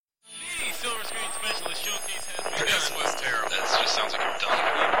sounds like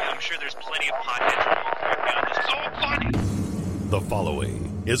I'm done. I'm sure there's plenty of podheads who will correct me on this. So funny! The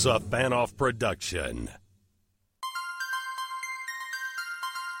following is a fan-off production.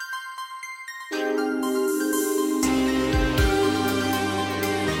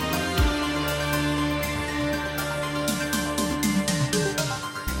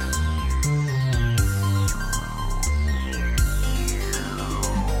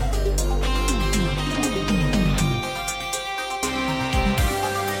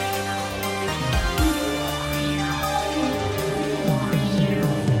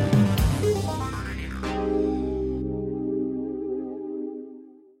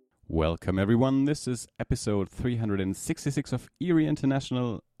 Welcome everyone, this is episode 366 of Eerie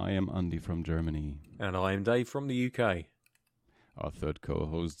International. I am Andy from Germany. And I'm Dave from the UK. Our third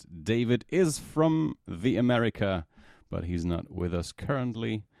co-host, David, is from the America, but he's not with us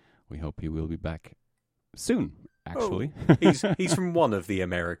currently. We hope he will be back soon, actually. Oh, he's from one of the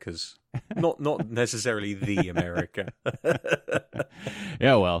Americas, not necessarily the America.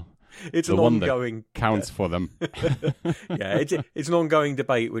 Yeah, well, it's the an one ongoing that counts for them. Yeah, it's an ongoing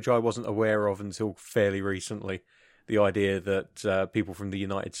debate which I wasn't aware of until fairly recently. The idea that people from the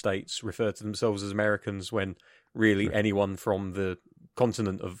United States refer to themselves as Americans when really anyone from the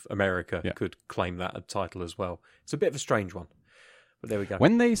continent of America could claim that title as well. It's a bit of a strange one, but there we go.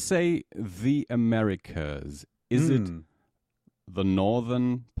 When they say the Americas, is it the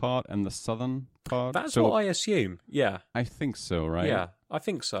northern part and the southern part? That's what I assume. Yeah, I think so, right? Yeah, I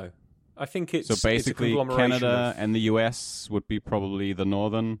think so. I think it's so basically it's a conglomeration Canada of, and the US would be probably the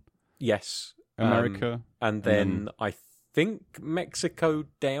northern yes, America, and then I think Mexico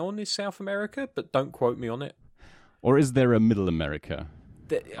down is South America, but don't quote me on it. Or is there a Middle America?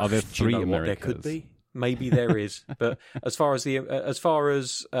 Are there Do you three know what? Americas? There could be. Maybe there is, but as far as the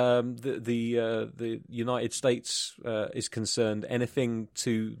United States is concerned, anything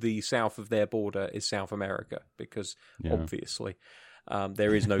to the south of their border is South America, because obviously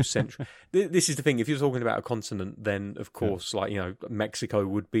there is no central. This is the thing. If you're talking about a continent, then of course, like Mexico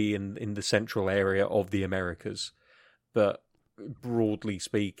would be in the central area of the Americas, but broadly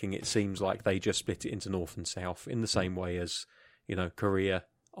speaking, it seems like they just split it into north and south in the same way as Korea,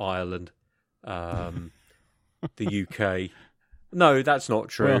 Ireland. The UK. No, that's not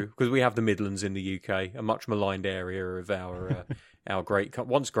true, because we have the Midlands in the UK, a much maligned area of our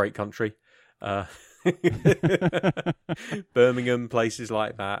once great country. Birmingham, places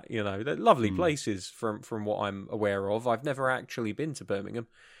like that, they're lovely places from what I'm aware of. I've never actually been to Birmingham.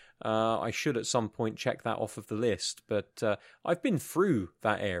 I should at some point check that off of the list, but I've been through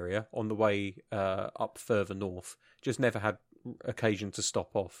that area on the way up further north, just never had occasion to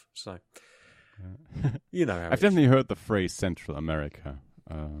stop off, so I've definitely heard the phrase Central America,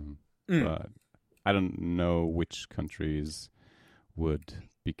 but I don't know which countries would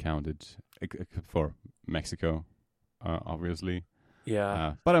be counted for Mexico, obviously.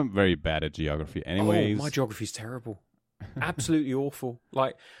 Yeah. But I'm very bad at geography anyways. Oh, my geography's terrible. Absolutely awful.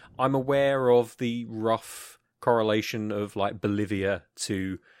 Like, I'm aware of the rough correlation of like Bolivia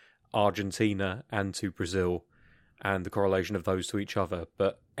to Argentina and to Brazil, and the correlation of those to each other.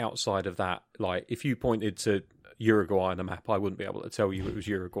 But outside of that, like, if you pointed to Uruguay on a map, I wouldn't be able to tell you it was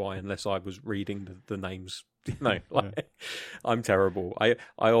Uruguay unless I was reading the names. I'm terrible. I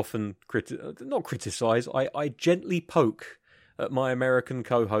often not criticize. I gently poke at my American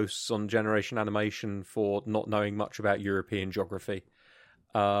co-hosts on Generation Animation for not knowing much about European geography.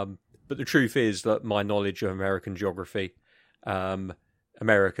 But the truth is that my knowledge of American geography,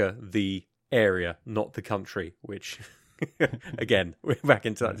 America, the area, not the country, which, again, we're back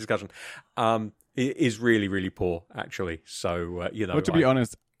into that discussion, is really, really poor, actually. So, Well, to be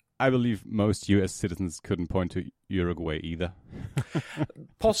honest, I believe most US citizens couldn't point to Uruguay either.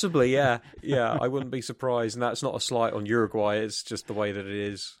 Possibly, yeah. Yeah, I wouldn't be surprised. And that's not a slight on Uruguay, it's just the way that it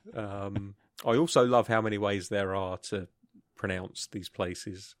is. I also love how many ways there are to pronounce these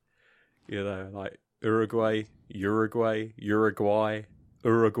places. Like Uruguay, Uruguay.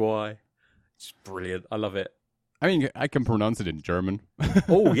 It's brilliant. I love it. I mean, I can pronounce it in German.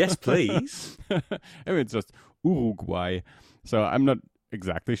 Oh, yes, please. I mean, it's just Uruguay. So I'm not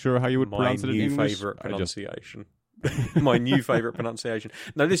exactly sure how you would pronounce it in English. My new favourite pronunciation. My new favourite pronunciation.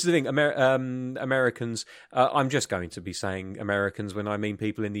 No, this is the thing. Americans, I'm just going to be saying Americans when I mean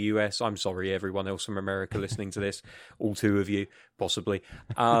people in the US. I'm sorry, everyone else from America listening to this, all two of you, possibly.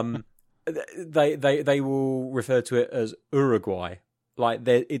 They will refer to it as Uruguay. Like,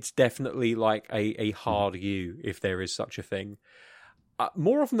 it's definitely like a hard U, if there is such a thing.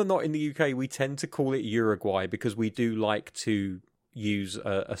 More often than not in the UK, we tend to call it Uruguay because we do like to use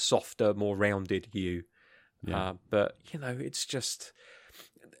a softer, more rounded U. Yeah. But, it's just...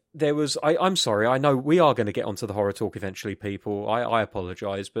 I'm sorry, I know we are going to get onto the horror talk eventually, people. I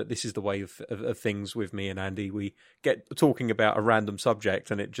apologise, but this is the way of things with me and Andy. We get talking about a random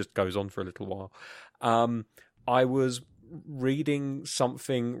subject and it just goes on for a little while. I was reading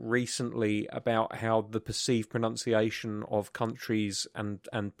something recently about how the perceived pronunciation of countries and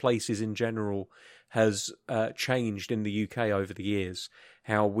places in general has changed in the UK over the years.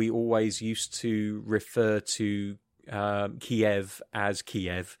 How we always used to refer to Kiev as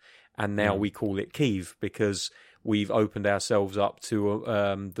Kiev, and now we call it Kyiv because we've opened ourselves up to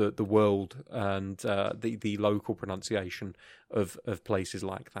the world and the local pronunciation of places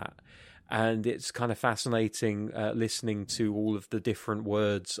like that. And it's kind of fascinating listening to all of the different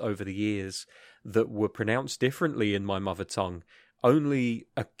words over the years that were pronounced differently in my mother tongue only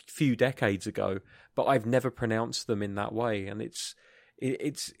a few decades ago, but I've never pronounced them in that way. And it's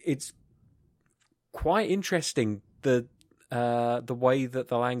quite interesting the way that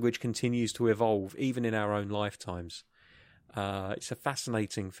the language continues to evolve, even in our own lifetimes. It's a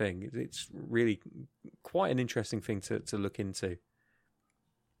fascinating thing. It's really quite an interesting thing to look into.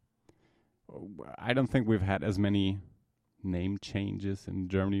 I don't think we've had as many name changes in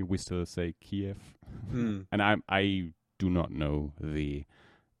Germany. We still say Kiev, and I do not know the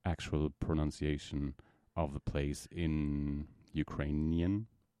actual pronunciation of the place in Ukrainian.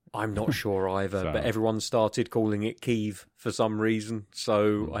 I'm not sure either, but everyone started calling it Kyiv for some reason.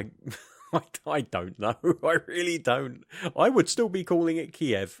 So I don't know. I really don't. I would still be calling it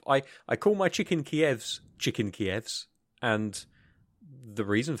Kiev. I call my chicken Kievs, and the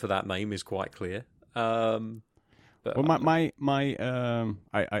reason for that name is quite clear. But well, I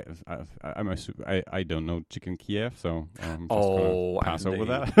don't know chicken Kiev, so I'm just gonna pass Andy. over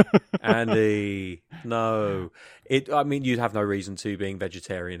that. Andy, no. I mean, you'd have no reason to, being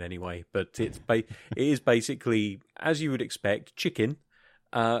vegetarian anyway. But it is basically, as you would expect, chicken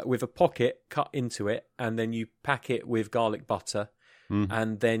with a pocket cut into it, and then you pack it with garlic butter,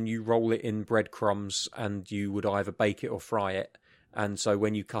 and then you roll it in breadcrumbs, and you would either bake it or fry it. And so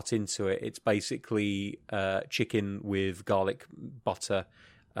when you cut into it, it's basically chicken with garlic butter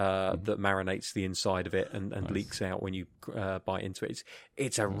that marinates the inside of it and nice. Leaks out when you bite into it.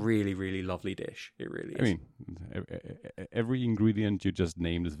 It's a really, really lovely dish. It really is. I mean, every ingredient you just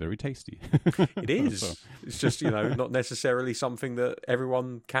named is very tasty. It is. So. It's just, not necessarily something that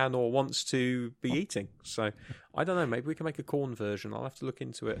everyone can or wants to be eating. So I don't know. Maybe we can make a corn version. I'll have to look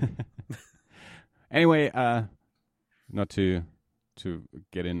into it. Anyway, not to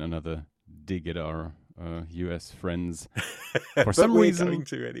get in another dig at our US friends. For some reason, going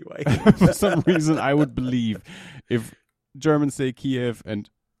to anyway. For some reason, I would believe if Germans say Kiev and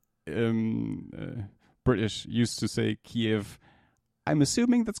British used to say Kiev, I'm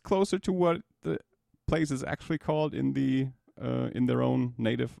assuming that's closer to what the place is actually called in their own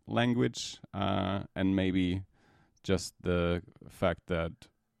native language, and maybe just the fact that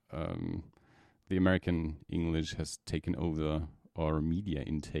the American English has taken over our media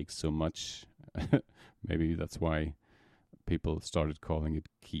intake so much. Maybe that's why people started calling it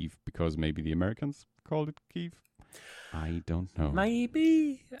Kyiv, because maybe the Americans called it Kyiv. I don't know.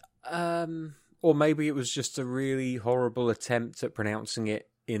 Maybe. Or maybe it was just a really horrible attempt at pronouncing it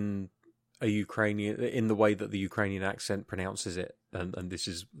in the way that the Ukrainian accent pronounces it. And this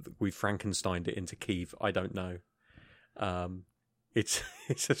is, we Frankensteined it into Kyiv. I don't know. It's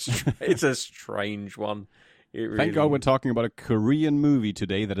a strange one. Thank God we're talking about a Korean movie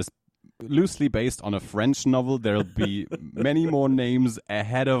today that is loosely based on a French novel. There'll be many more names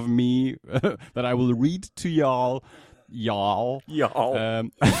ahead of me that I will read to y'all.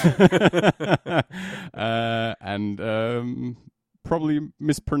 And probably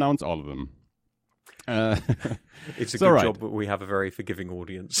mispronounce all of them. It's a good job that we have a very forgiving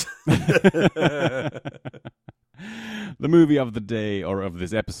audience. The movie of the day, or of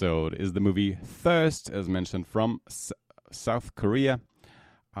this episode, is the movie Thirst, as mentioned, from South Korea,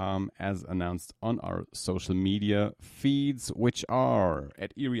 as announced on our social media feeds, which are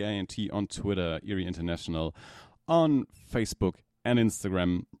at ErieINT on Twitter, Erie International on Facebook and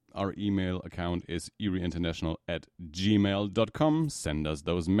Instagram. Our email account is erieinternational@gmail.com. Send us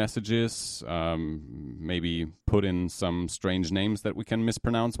those messages. Maybe put in some strange names that we can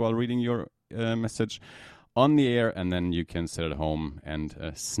mispronounce while reading your message on the air, and then you can sit at home and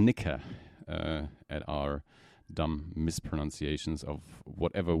snicker at our dumb mispronunciations of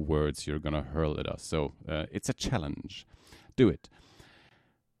whatever words you're going to hurl at us. So it's a challenge. Do it.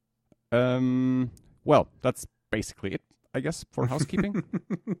 Well, that's basically it, I guess, for housekeeping.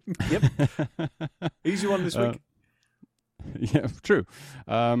 Yep. Easy one this week. Yeah, true.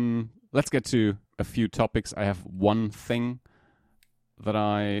 let's get to a few topics. I have one thing that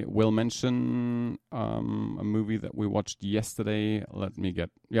I will mention, a movie that we watched yesterday.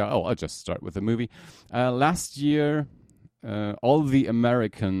 I'll just start with the movie. Last year, all the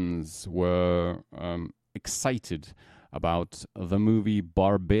Americans were excited about the movie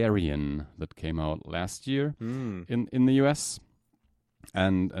Barbarian that came out last year in the US,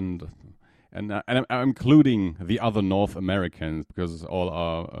 and I'm including the other North Americans because all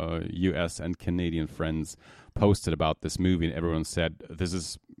our US and Canadian friends posted about this movie, and everyone said this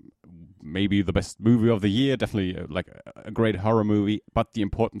is maybe the best movie of the year, definitely like a great horror movie. But the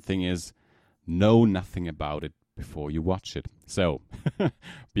important thing is know nothing about it before you watch it. So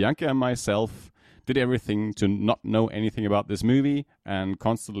Bianca and myself did everything to not know anything about this movie and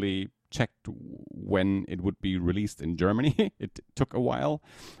constantly checked when it would be released in Germany. It took a while.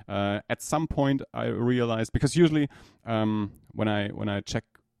 At some point, I realized, because usually when I check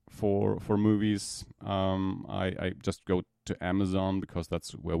for movies, I just go to Amazon because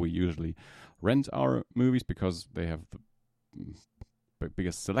that's where we usually rent our movies because they have the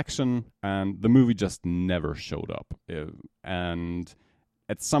biggest selection, and the movie just never showed up. And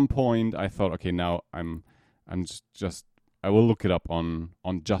at some point, I thought, okay, now I'm just I will look it up on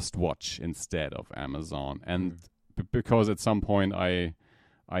Just Watch instead of Amazon, and because at some point I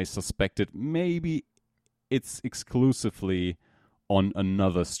suspected maybe it's exclusively on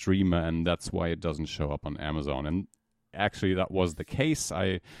another streamer, and that's why it doesn't show up on Amazon. And actually, that was the case.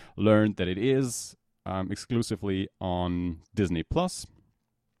 I learned that it is exclusively on Disney Plus.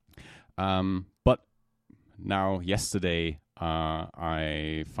 But now, yesterday,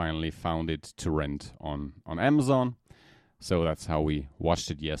 I finally found it to rent on Amazon. So that's how we watched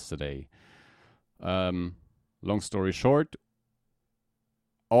it yesterday. Long story short,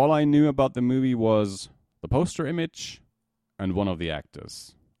 all I knew about the movie was the poster image and one of the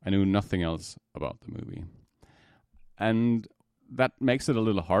actors. I knew nothing else about the movie. And that makes it a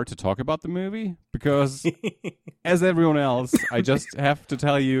little hard to talk about the movie because, as everyone else, I just have to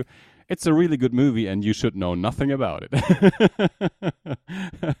tell you, it's a really good movie, and you should know nothing about it.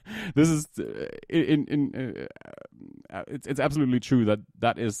 This is it's absolutely true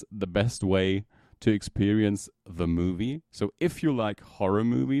that is the best way to experience the movie. So if you like horror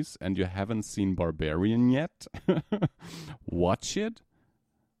movies and you haven't seen Barbarian yet, watch it,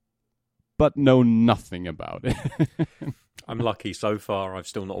 but know nothing about it. I'm lucky so far. I've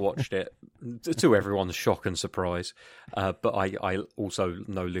still not watched it, to everyone's shock and surprise. But I also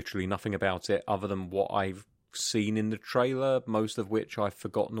know literally nothing about it other than what I've seen in the trailer, most of which I've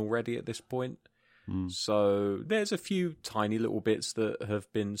forgotten already at this point. So there's a few tiny little bits that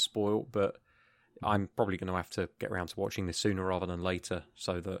have been spoiled, but I'm probably going to have to get around to watching this sooner rather than later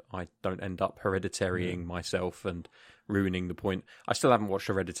so that I don't end up hereditarying myself and ruining the point. I still haven't watched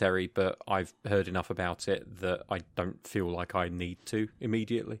Hereditary, but I've heard enough about it that I don't feel like I need to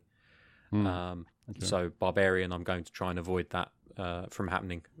immediately. So Barbarian, I'm going to try and avoid that from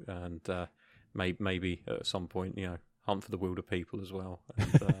happening, and maybe at some point, Hunt for the Wilder People as well.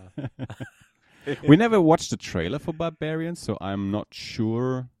 And, we never watched the trailer for Barbarian, so I'm not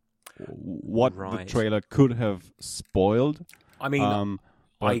sure what the trailer could have spoiled. I mean,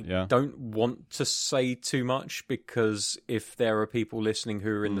 I don't want to say too much because if there are people listening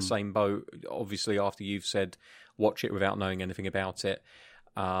who are in the same boat, obviously after you've said watch it without knowing anything about it,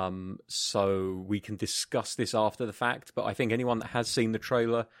 so we can discuss this after the fact. But I think anyone that has seen the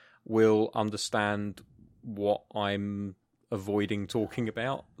trailer will understand what I'm avoiding talking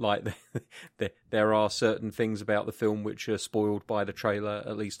about. Like there are certain things about the film which are spoiled by the trailer.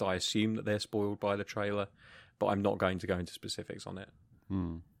 At least I assume that they're spoiled by the trailer, but I'm not going to go into specifics on it.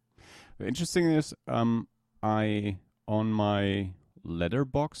 The interesting is, I on my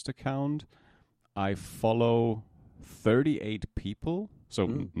Letterboxd account, I follow 38 people,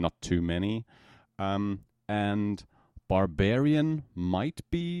 so not too many, and Barbarian might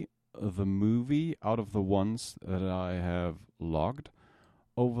be the movie out of the ones that I have logged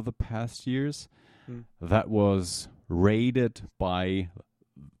over the past years that was rated by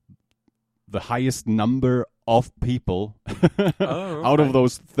the highest number of people out of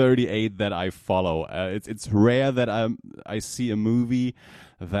those 38 that I follow. It's rare that I see a movie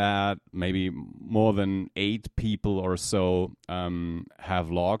that maybe more than 8 people or so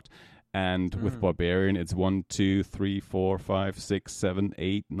have logged. And with Barbarian, it's 1, 2, 3, 4, 5, 6, 7,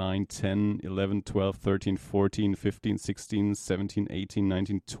 8, 9, 10, 11, 12, 13, 14, 15, 16, 17, 18,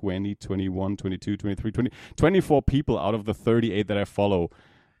 19, 20, 21, 22, 23, 20, 24 people out of the 38 that I follow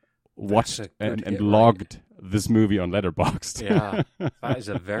watched and logged this movie on Letterboxd. Yeah, that is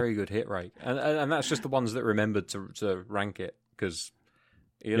a very good hit rate. And that's just the ones that remembered to rank it, because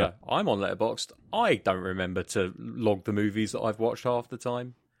You know, I'm on Letterboxd. I don't remember to log the movies that I've watched half the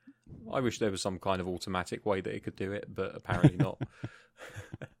time. I wish there was some kind of automatic way that it could do it, but apparently not.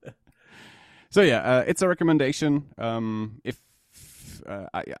 So yeah, it's a recommendation. If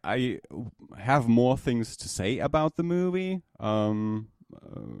I have more things to say about the movie,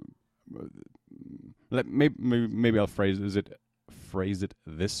 maybe I'll phrase it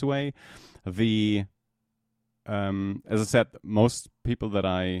this way. As I said, most people that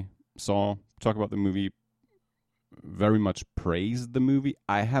I saw talk about the movie very much praised the movie.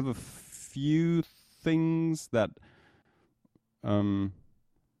 I have a few things that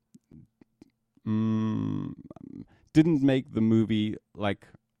didn't make the movie like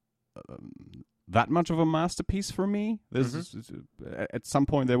that much of a masterpiece for me. At some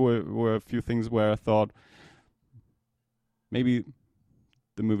point there were a few things where I thought maybe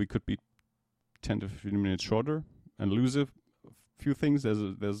the movie could be 10 to 15 minutes shorter and lose a few things. There's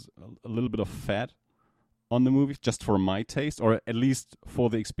a little bit of fat on the movie, just for my taste, or at least for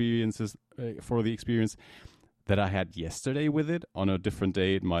the experience that I had yesterday with it. On a different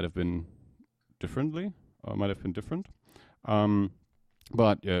day, it might have been different.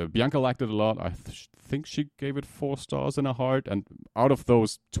 But Bianca liked it a lot. I think she gave it 4 stars and a heart. And out of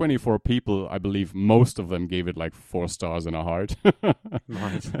those 24 people, I believe most of them gave it like 4 stars and a heart.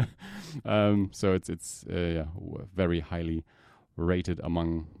 Nice. So it's very highly rated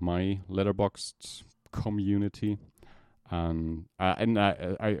among my Letterboxd community. And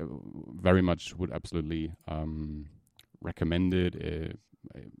I very much would absolutely recommend it.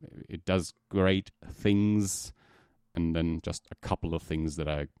 It does great things. And then just a couple of things that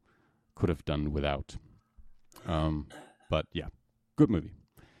I could have done without. But yeah, good movie.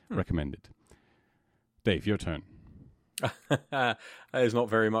 Recommended. Dave, your turn. There's not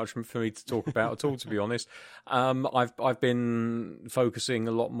very much for me to talk about at all, to be honest. I've been focusing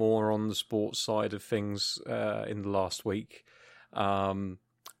a lot more on the sports side of things in the last week.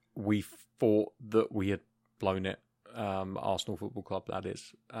 We thought that we had blown it. Arsenal Football Club, that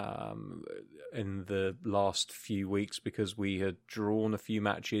is, in the last few weeks, because we had drawn a few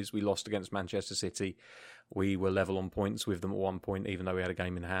matches. We lost against Manchester City. We were level on points with them at one point, even though we had a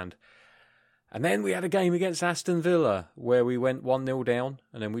game in hand. And then we had a game against Aston Villa where we went 1-0 down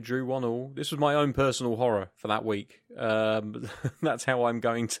and then we drew 1-1. This was my own personal horror for that week. That's how I'm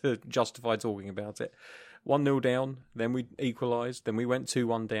going to justify talking about it. 1-0 down, then we equalised, then we went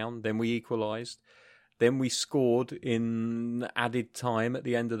 2-1 down, then we equalised. Then we scored in added time at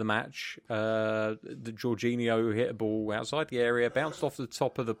the end of the match. The Jorginho hit a ball outside the area, bounced off the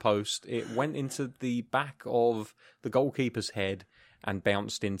top of the post. It went into the back of the goalkeeper's head and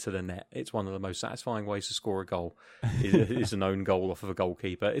bounced into the net. It's one of the most satisfying ways to score a goal, is an own goal off of a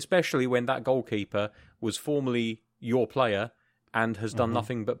goalkeeper, especially when that goalkeeper was formerly your player and has done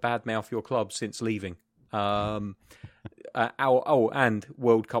nothing but badmouth your club since leaving. And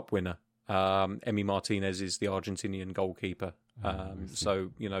World Cup winner. Emi Martinez is the Argentinian goalkeeper. So,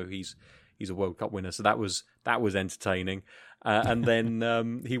 you know, he's a World Cup winner. So that was entertaining. And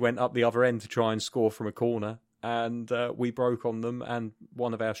then he went up the other end to try and score from a corner. And we broke on them. And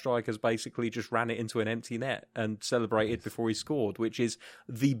one of our strikers basically just ran it into an empty net and celebrated before he scored, which is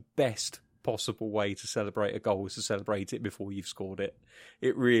the best possible way to celebrate a goal, is to celebrate it before you've scored it.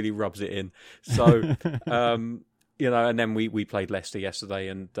 It really rubs it in. So... you know, and then we played Leicester yesterday,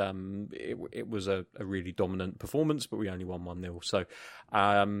 and it was a really dominant performance, but we only won 1-0. So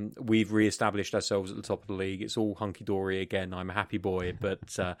we've re-established ourselves at the top of the league. It's all hunky-dory again. I'm a happy boy,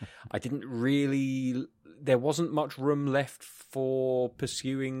 but I didn't really... There wasn't much room left for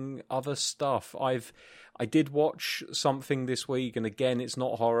pursuing other stuff. I did watch something this week, and again, it's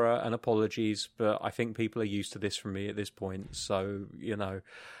not horror, and apologies, but I think people are used to this from me at this point. So, you know...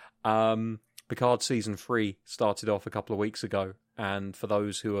 Picard Season 3 started off a couple of weeks ago, and for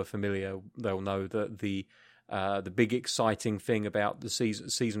those who are familiar, they'll know that the big exciting thing about the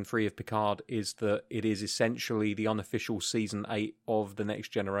season 3 of Picard is that it is essentially the unofficial Season 8 of The Next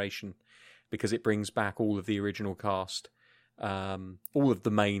Generation, because it brings back all of the original cast, all of the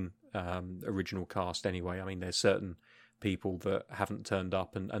main original cast anyway. I mean, there's certain people that haven't turned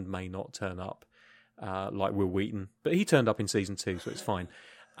up and may not turn up, like Will Wheaton, but he turned up in Season 2, so it's fine.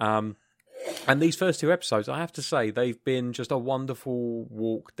 And these first 2 episodes, I have to say, they've been just a wonderful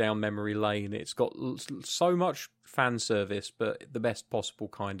walk down memory lane. It's got so much fan service, but the best possible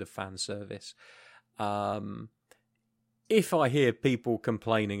kind of fan service. If I hear people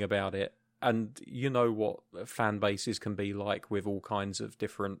complaining about it, and you know what fan bases can be like with all kinds of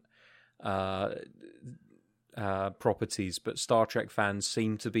different properties, but Star Trek fans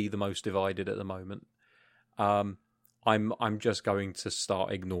seem to be the most divided at the moment. I'm just going to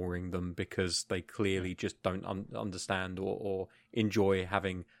start ignoring them because they clearly just don't understand or enjoy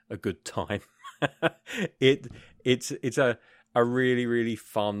having a good time. It's a really, really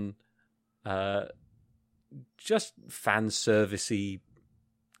fun, just fan servicey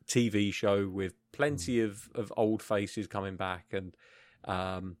TV show with plenty of old faces coming back and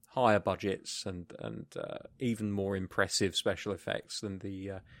higher budgets and even more impressive special effects than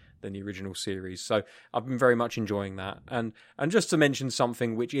the original series. So I've been very much enjoying that. And just to mention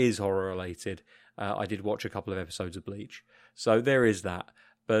something which is horror related, I did watch a couple of episodes of Bleach. So there is that.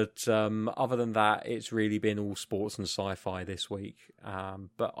 But other than that, it's really been all sports and sci-fi this week.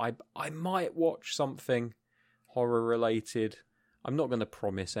 But I might watch something horror related. I'm not going to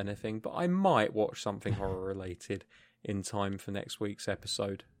promise anything, but I might watch something horror related in time for next week's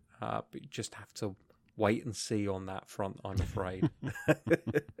episode. But you just have to wait and see on that front, I'm afraid.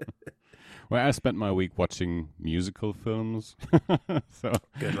 Well, I spent my week watching musical films. So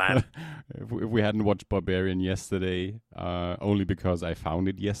good lad. If we hadn't watched Barbarian yesterday, only because I found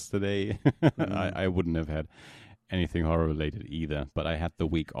it yesterday, I wouldn't have had anything horror related either. But I had the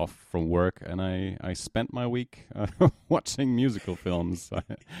week off from work, and I spent my week watching musical films.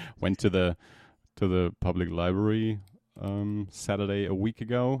 I went to the public library Saturday a week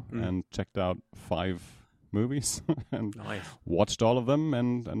ago and checked out 5 movies and nice. Watched all of them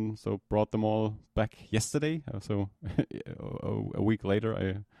and so brought them all back yesterday. So a week later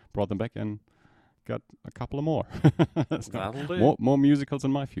I brought them back and got a couple of more. So that'll do. More musicals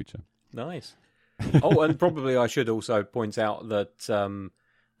in my future. Nice. Oh, and probably I should also point out that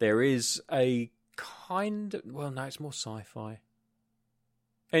there is a kind of... Well, no, it's more sci-fi.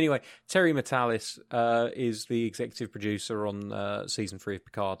 Anyway, Terry Matalis is the executive producer on season 3 of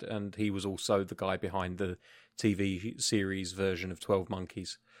Picard, and he was also the guy behind the TV series version of 12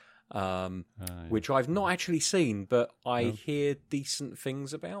 Monkeys, which I've not actually seen, but I hear decent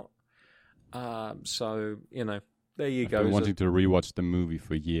things about. So, there you go. I've been wanting to rewatch the movie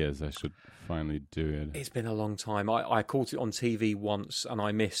for years. I should finally do it. It's been a long time. I caught it on TV once, and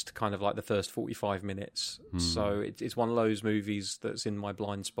I missed kind of like the first 45 minutes. So it's one of those movies that's in my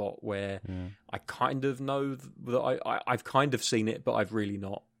blind spot where I kind of know that I've kind of seen it, but I've really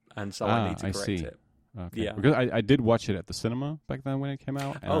not. And so I need to correct it. Okay. Yeah. Because I did watch it at the cinema back then when it came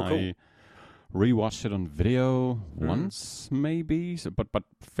out. And cool. I rewatched it on video once, maybe, but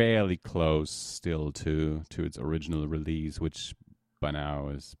fairly close still to its original release, which by now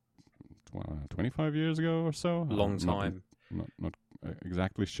is 25 years ago or so. Long time. Not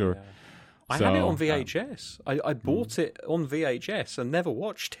exactly sure. Yeah. I had it on VHS. I bought it on VHS and never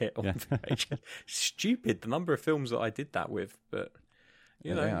watched it on VHS. Stupid, the number of films that I did that with. But,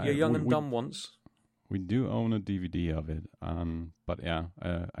 you're young and dumb once. We do own a DVD of it. But yeah,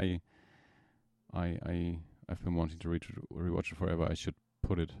 I've been wanting to rewatch it forever. I should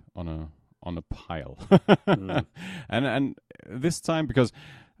put it on a pile. And this time, because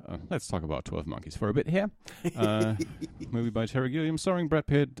let's talk about 12 Monkeys for a bit here. Movie by Terry Gilliam, starring Brad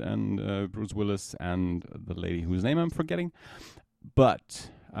Pitt and Bruce Willis and the lady whose name I'm forgetting. But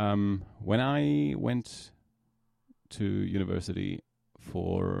when I went to university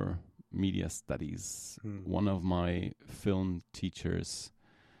for media studies, one of my film teachers,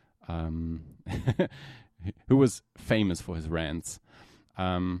 who was famous for his rants,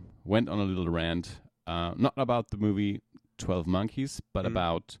 went on a little rant, not about the movie 12 Monkeys, but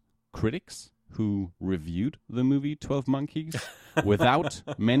about critics who reviewed the movie 12 Monkeys without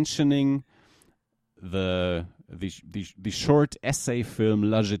mentioning the short essay film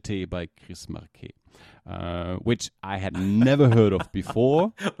La Jetée by Chris Marquet, which I had never heard of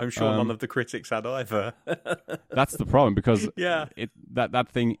before. I'm sure none of the critics had either. That's the problem, because that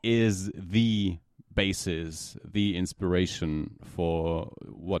thing is the basis, the inspiration for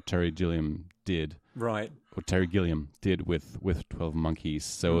what Terry Gilliam did. Right. What Terry Gilliam did with 12 Monkeys.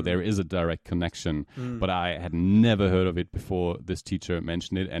 So there is a direct connection, but I had never heard of it before this teacher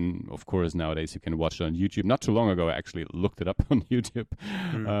mentioned it. And of course, nowadays you can watch it on YouTube. Not too long ago, I actually looked it up on YouTube.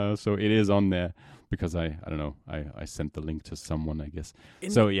 So it is on there because I don't know, I sent the link to someone, I guess.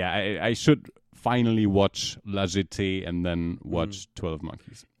 I should finally watch La Jetée and then watch 12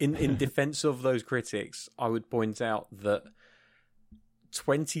 Monkeys. In defense of those critics, I would point out that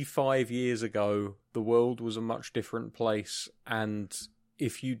 25 years ago, the world was a much different place, and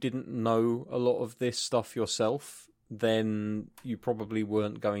if you didn't know a lot of this stuff yourself, then you probably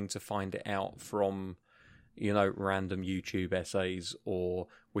weren't going to find it out from, random YouTube essays or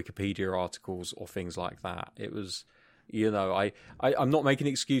Wikipedia articles or things like that. It was, I'm not making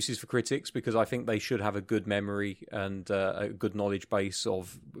excuses for critics because I think they should have a good memory and a good knowledge base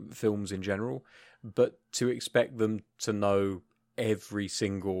of films in general. But to expect them to know every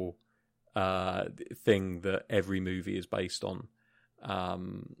single thing that every movie is based on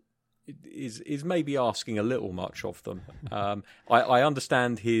is maybe asking a little much of them. I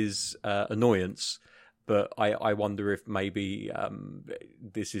understand his annoyance, but I wonder if maybe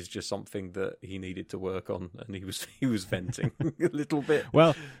this is just something that he needed to work on, and he was venting a little bit.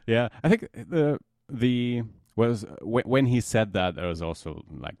 Well, yeah, I think the was when he said that, it was also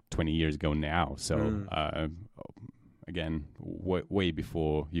like 20 years ago now. So again, way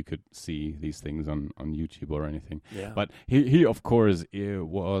before you could see these things on YouTube or anything. Yeah. But he of course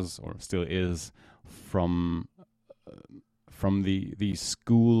was or still is from the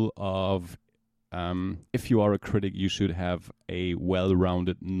school of if you are a critic, you should have a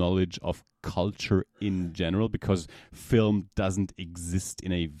well-rounded knowledge of culture in general, because film doesn't exist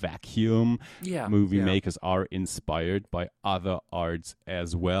in a vacuum. Yeah. Movie makers are inspired by other arts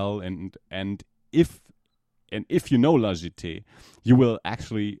as well, and if you know La Jetée, you will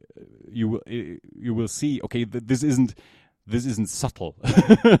actually you will see, okay, this isn't subtle.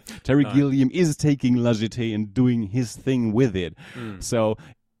 Terry Gilliam is taking La Jetée and doing his thing with it. So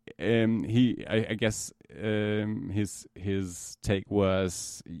I guess his take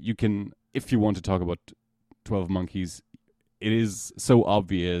was, you can, if you want to talk about 12 Monkeys, it is so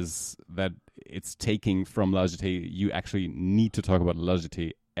obvious that it's taking from La Jetée. You actually need to talk about La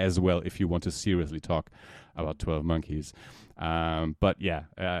Jetée as well if you want to seriously talk about 12 Monkeys. But yeah,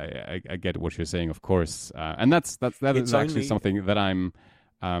 I get what you're saying, of course, and that is actually something that I'm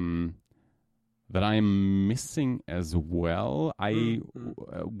missing as well. That's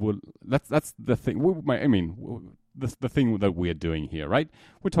the thing. The thing that we're doing here, right?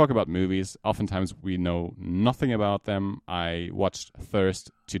 We talk about movies. Oftentimes we know nothing about them. I watched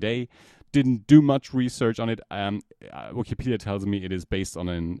Thirst today. Didn't do much research on it. Wikipedia tells me it is based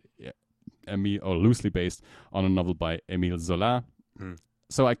on loosely based on a novel by Émile Zola.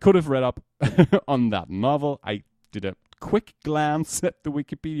 So I could have read up on that novel. I did a quick glance at the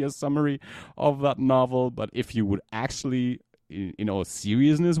Wikipedia summary of that novel, but if you would actually, in all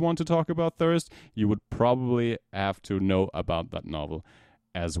seriousness, want to talk about Thirst, you would probably have to know about that novel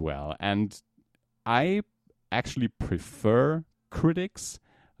as well. And I actually prefer critics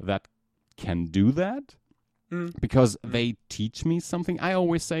that can do that, because they teach me something. I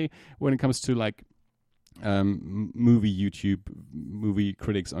always say, when it comes to like movie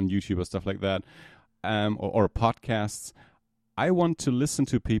critics on YouTube or stuff like that, or podcasts, I want to listen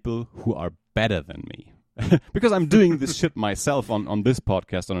to people who are better than me. Because I'm doing this shit myself on this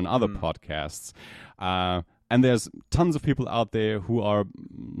podcast, on other podcasts. And there's tons of people out there who are,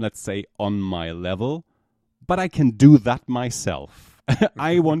 let's say, on my level, but I can do that myself.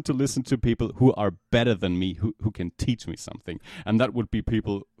 I want to listen to people who are better than me, who can teach me something, and that would be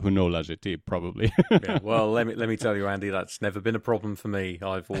people who know La Jetée, probably. Yeah, well, let me tell you, Andy, that's never been a problem for me.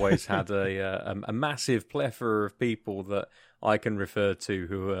 I've always had a massive plethora of people that I can refer to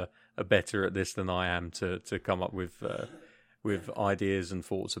who are better at this than I am to come up with ideas and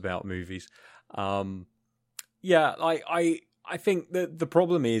thoughts about movies. Yeah, I think that the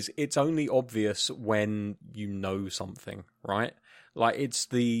problem is it's only obvious when you know something, right? Like it's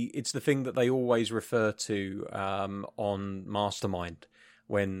the thing that they always refer to on Mastermind,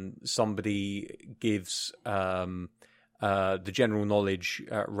 when somebody gives the general knowledge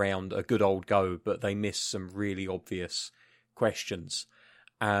round a good old go, but they miss some really obvious questions,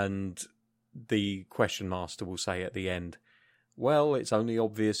 and the question master will say at the end, "Well, it's only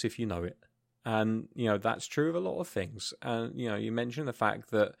obvious if you know it." And that's true of a lot of things. And you mentioned the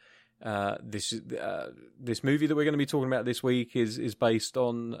fact that this movie that we're going to be talking about this week is based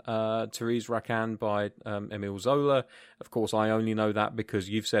on Thérèse Raquin by Émile Zola. Of course, I only know that because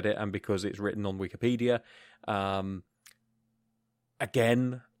you've said it and because it's written on Wikipedia.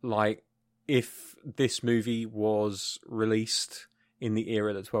 Again, like, if this movie was released in the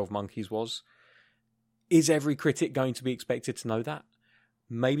era that 12 Monkeys was, is every critic going to be expected to know that?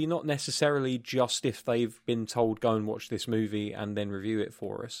 Maybe not necessarily, just if they've been told, go and watch this movie and then review it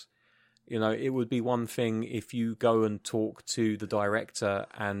for us. It would be one thing if you go and talk to the director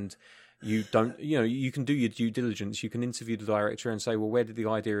and you don't, you can do your due diligence. You can interview the director and say, well, where did the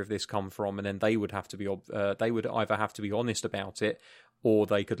idea of this come from? And then they would have to be, they would either have to be honest about it, or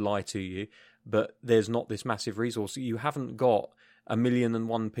they could lie to you. But there's not this massive resource. You haven't got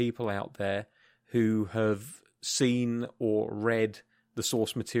 1,000,001 people out there who have seen or read the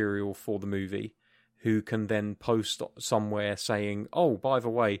source material for the movie, who can then post somewhere saying, oh, by the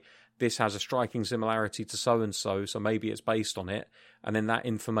way, this has a striking similarity to so-and-so, so maybe it's based on it. And then that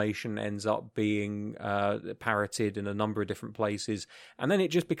information ends up being parroted in a number of different places. And then it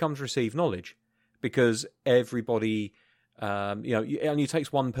just becomes received knowledge because everybody, it only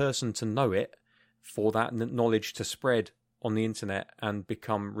takes one person to know it for that knowledge to spread on the internet and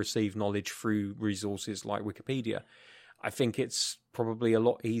become received knowledge through resources like Wikipedia. I think it's probably a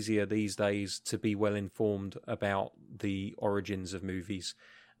lot easier these days to be well informed about the origins of movies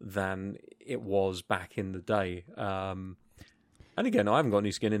than it was back in the day. And again, I haven't got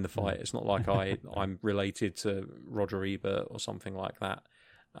any skin in the fight. It's not like I'm related to Roger Ebert or something like that.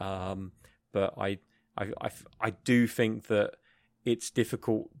 But I do think that it's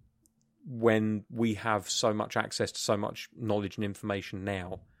difficult when we have so much access to so much knowledge and information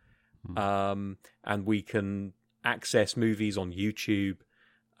now, and we can access movies on YouTube.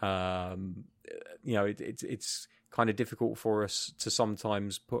 It's kind of difficult for us to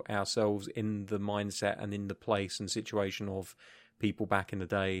sometimes put ourselves in the mindset and in the place and situation of people back in the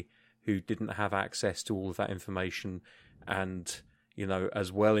day who didn't have access to all of that information, and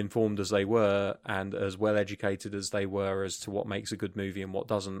as well informed as they were and as well educated as they were as to what makes a good movie and what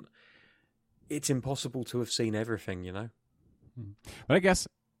doesn't. It's impossible to have seen everything, But I guess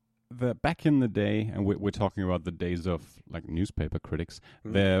back in the day, and we're talking about the days of like newspaper critics,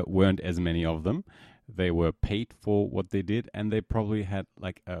 there weren't as many of them. They were paid for what they did, and they probably had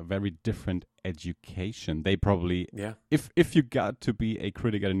like a very different education. They probably, if you got to be a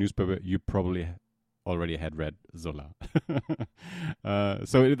critic at a newspaper, you probably already had read Zola.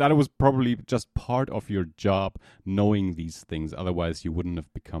 So that was probably just part of your job, knowing these things. Otherwise, you wouldn't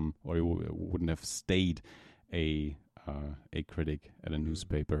have become, or you wouldn't have stayed a critic at a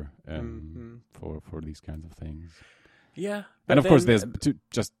newspaper for these kinds of things. Yeah, and of course, there's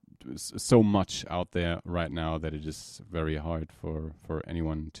just so much out there right now that it is very hard for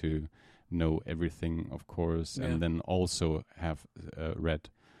anyone to know everything, of course, and then also have read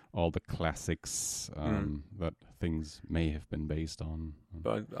all the classics that things may have been based on.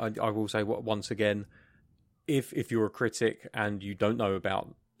 But I will say, once again, if you're a critic and you don't know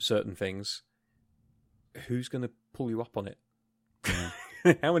about certain things, who's going to pull you up on it?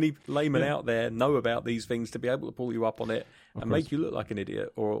 How many laymen out there know about these things to be able to pull you up on it and make you look like an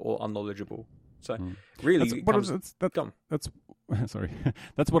idiot or unknowledgeable? So really, that's sorry.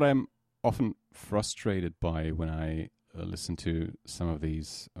 That's what I'm often frustrated by when I listen to some of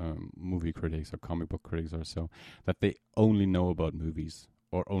these movie critics or comic book critics or so, that they only know about movies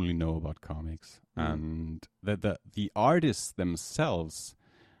or only know about comics, and that the artists themselves,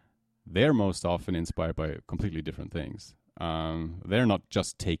 they're most often inspired by completely different things. They're not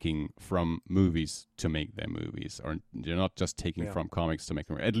just taking from movies to make their movies, or they're not just taking from comics to make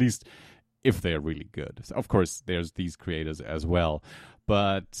them, at least if they're really good. So of course, there's these creators as well.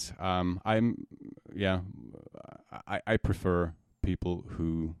 But I prefer people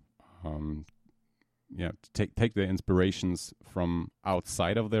who take their inspirations from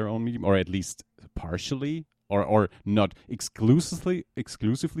outside of their own medium, or at least partially, or not exclusively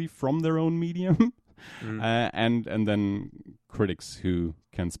from their own medium. And then critics who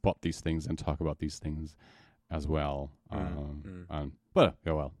can spot these things and talk about these things as well. But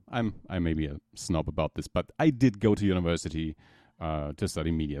I may be a snob about this, but I did go to university to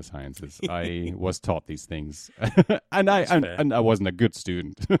study media sciences. I was taught these things, and I wasn't a good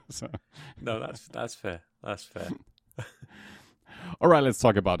student. So. No, that's fair. That's fair. All right, let's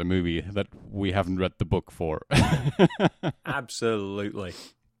talk about a movie that we haven't read the book for. Absolutely.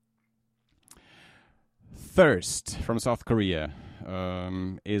 Thirst from South Korea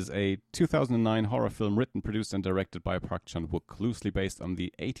is a 2009 horror film written, produced, and directed by Park Chan-wook, loosely based on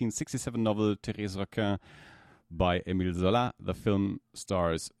the 1867 novel Thérèse Raquin by Émile Zola. The film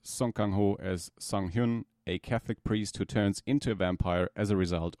stars Song Kang-ho as Sang-hyun, a Catholic priest who turns into a vampire as a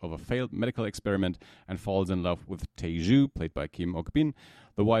result of a failed medical experiment and falls in love with Tae-ju, played by Kim Ok-bin,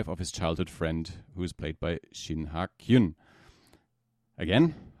 the wife of his childhood friend, who is played by Shin Ha-kyun.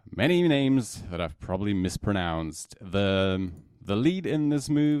 Again, many names that I've probably mispronounced. The lead in this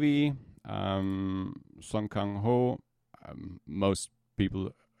movie, Song Kang-ho, most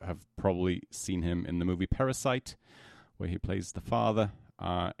people have probably seen him in the movie Parasite, where he plays the father.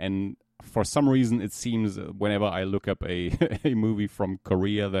 And for some reason, it seems whenever I look up a movie from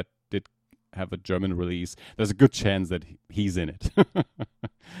Korea that did have a German release, there's a good chance that he's in it.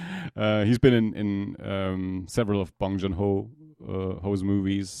 He's been in several of Bong Joon-ho's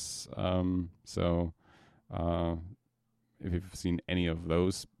movies. So if you've seen any of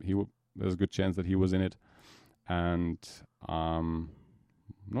those, there's a good chance that he was in it. And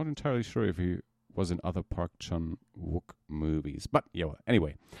not entirely sure if he was in other Park Chan-wook movies. But yeah,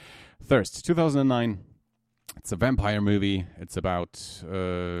 anyway, Thirst, 2009. It's a vampire movie. It's about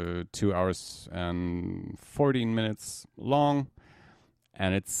 2 hours and 14 minutes long,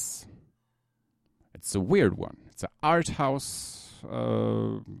 and it's a weird one. It's an art house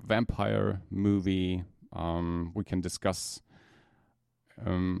vampire movie. We can discuss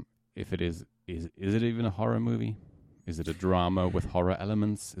if it is it even a horror movie? Is it a drama with horror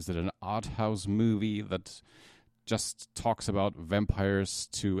elements? Is it an art house movie that just talks about vampires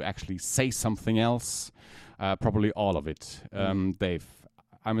to actually say something else? Probably all of it. Dave,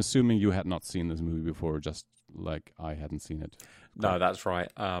 I'm assuming you had not seen this movie before, just like I hadn't seen it. No, that's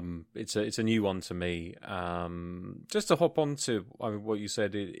right. It's a new one to me. Just to hop on to what you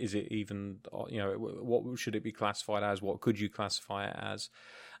said, is it even, what should it be classified as? What could you classify it as?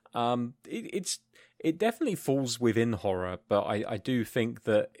 It definitely falls within horror, but I do think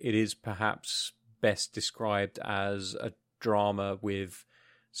that it is perhaps best described as a drama with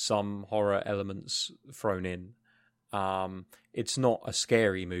some horror elements thrown in. It's not a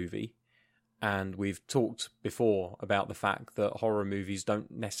scary movie, and we've talked before about the fact that horror movies don't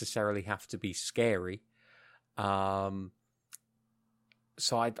necessarily have to be scary. So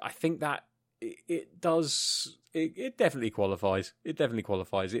I think that it does. It definitely qualifies. It definitely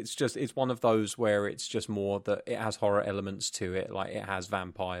qualifies. It's one of those where it's just more that it has horror elements to it, like it has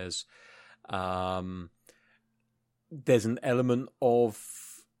vampires. There's an element of,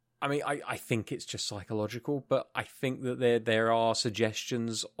 I think it's just psychological, but I think that there are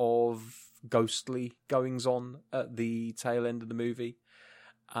suggestions of ghostly goings on at the tail end of the movie.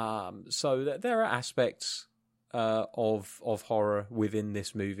 So there are aspects of horror within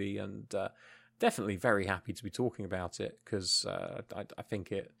this movie, and definitely very happy to be talking about it because I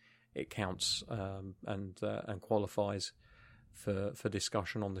think it counts and qualifies for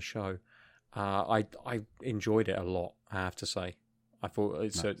discussion on the show. I enjoyed it a lot, I have to say. I thought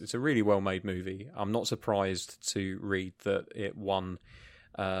it's a really well made movie. I'm not surprised to read that it won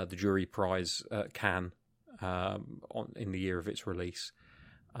the jury prize at Cannes in the year of its release.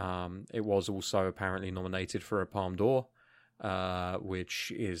 It was also apparently nominated for a Palme d'Or,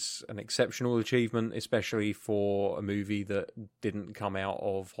 which is an exceptional achievement, especially for a movie that didn't come out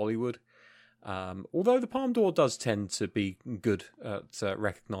of Hollywood. Although the Palme d'Or does tend to be good at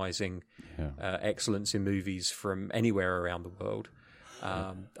recognising excellence in movies from anywhere around the world.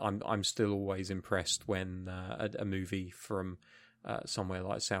 I'm still always impressed when a movie from somewhere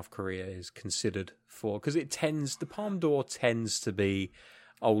like South Korea is considered for, because the Palme d'Or tends to be,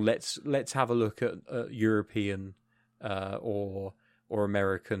 let's have a look at European or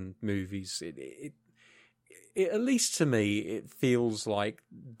American movies. It at least to me, it feels like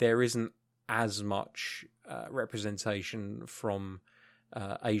there isn't as much representation from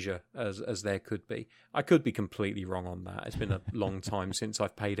Asia as there could be. I could be completely wrong on that. It's been a long time since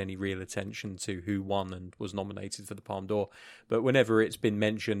I've paid any real attention to who won and was nominated for the Palme d'Or. But whenever it's been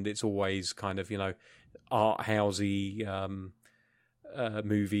mentioned, it's always kind of, art housey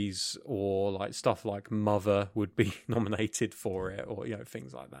movies, or like stuff like Mother would be nominated for it, or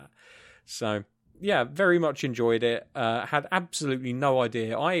things like that. So yeah, very much enjoyed it. Had absolutely no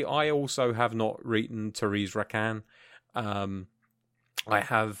idea. I also have not written Therese Raquin. I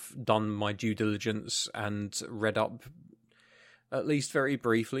have done my due diligence and read up at least very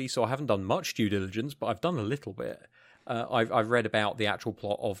briefly, so I haven't done much due diligence, but I've done a little bit. I've read about the actual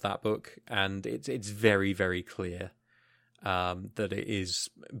plot of that book, and it's very, very clear that it is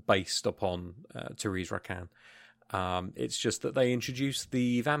based upon Therese Raquin. It's just that they introduced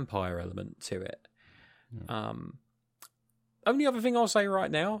the vampire element to it. Only other thing I'll say right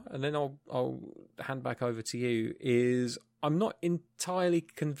now, and then I'll hand back over to you, is I'm not entirely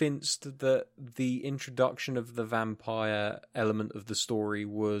convinced that the introduction of the vampire element of the story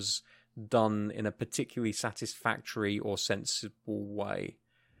was done in a particularly satisfactory or sensible way,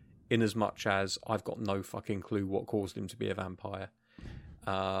 in as much as I've got no fucking clue what caused him to be a vampire.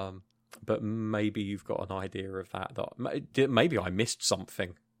 But maybe you've got an idea of that maybe I missed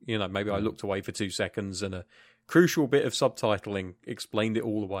something. Maybe I looked away for 2 seconds and a crucial bit of subtitling explained it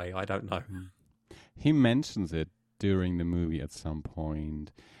all away. I don't know. He mentions it during the movie at some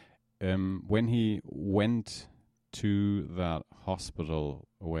point. When he went to that hospital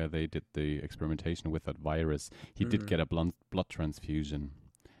where they did the experimentation with that virus, he did get a blood transfusion.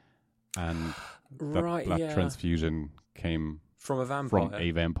 And that blood transfusion came from a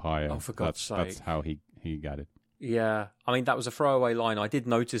vampire. Oh, for God's sake. That's how he got it. Yeah, that was a throwaway line. I did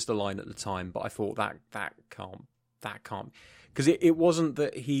notice the line at the time, but I thought that can't, because it wasn't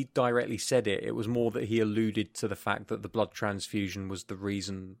that he directly said it. It was more that he alluded to the fact that the blood transfusion was the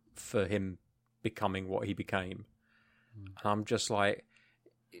reason for him becoming what he became. And I'm just like,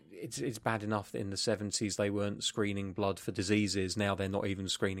 it's bad enough that in the 70s they weren't screening blood for diseases. Now they're not even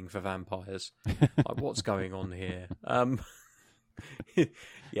screening for vampires. Like, what's going on here?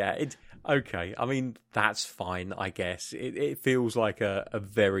 Yeah, it's okay. I mean, that's fine, I guess. It feels like a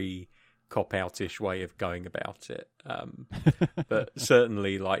very cop-out-ish way of going about it. But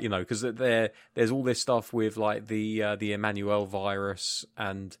certainly, like, you know, because there's all this stuff with like the Emmanuel virus,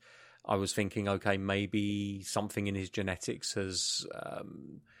 and I was thinking, okay, maybe something in his genetics has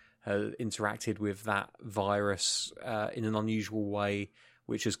interacted with that virus in an unusual way,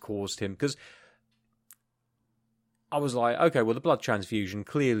 which has caused him. Because I was like, okay, well,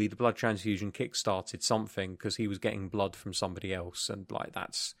 clearly the blood transfusion kick-started something, because he was getting blood from somebody else, and like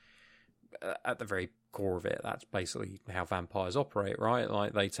that's at the very core of it, that's basically how vampires operate, right?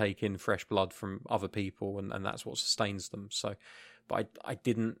 Like they take in fresh blood from other people, and that's what sustains them. So, but I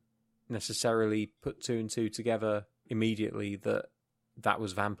didn't necessarily put two and two together immediately that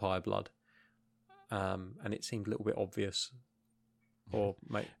was vampire blood, and it seemed a little bit obvious. Or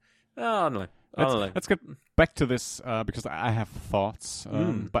I don't know. Let's get back to this because I have thoughts.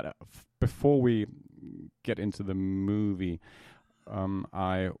 But before we get into the movie,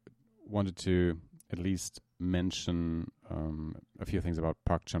 I wanted to at least mention a few things about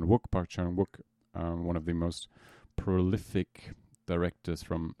Park Chan-wook. Park Chan-wook, one of the most prolific directors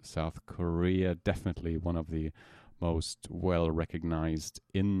from South Korea, definitely one of the most well recognized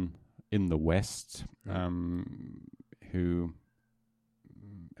in the West, who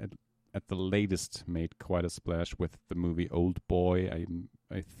at the latest made quite a splash with the movie Old Boy.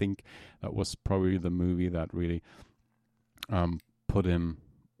 I think that was probably the movie that really put him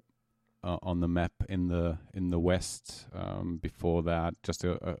on the map in the West. Before that, just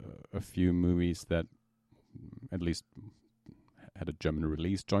a few movies that at least had a German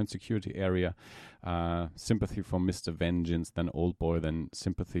release: Joint Security Area, Sympathy for Mr. Vengeance, then Old Boy, then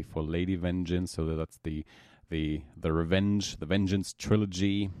Sympathy for Lady Vengeance. So that's the Vengeance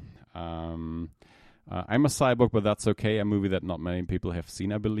trilogy. I'm a Cyborg, but that's okay. A movie that not many people have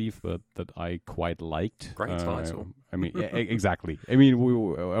seen, I believe, but that I quite liked. Great title. I mean, exactly. I mean,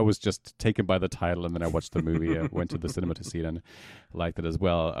 I was just taken by the title, and then I watched the movie. I went to the cinema to see it and liked it as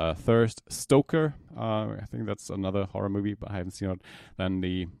well. Thirst, Stoker. I think that's another horror movie, but I haven't seen it. Then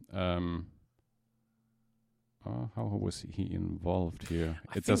the how was he involved here?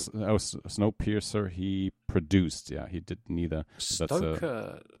 It says Snowpiercer. He produced. Yeah, he did neither.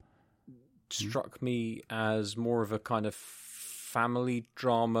 Stoker struck me as more of a kind of family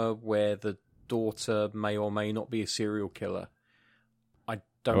drama where the daughter may or may not be a serial killer. I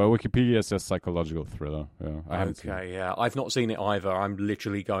don't. Well, Wikipedia says psychological thriller. Yeah, I haven't seen it. Yeah, I've not seen it either. I'm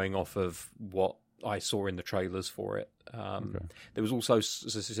literally going off of what I saw in the trailers for it. There was also a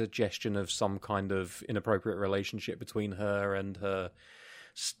suggestion of some kind of inappropriate relationship between her and her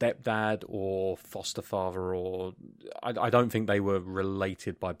stepdad or foster father, or I don't think they were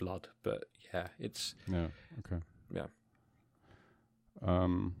related by blood, but yeah, it's okay. Yeah.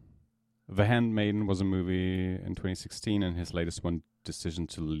 The Handmaiden was a movie in 2016, and his latest one, Decision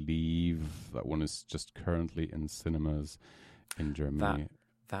to Leave, that one is just currently in cinemas in Germany.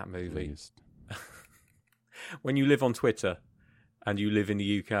 That movie. When you live on Twitter and you live in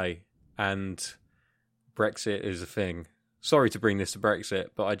the UK and Brexit is a thing. Sorry to bring this to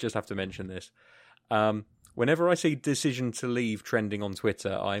Brexit, but I just have to mention this. Whenever I see Decision to Leave trending on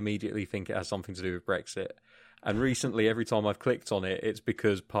Twitter, I immediately think it has something to do with Brexit. And recently, every time I've clicked on it, it's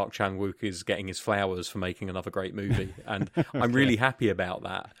because Park Chan-wook is getting his flowers for making another great movie. And I'm really happy about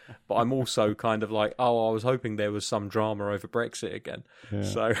that. But I'm also kind of like, I was hoping there was some drama over Brexit again. Yeah.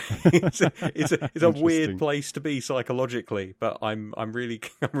 So it's a weird place to be psychologically. But I'm really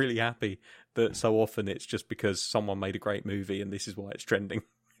happy that so often it's just because someone made a great movie and this is why it's trending.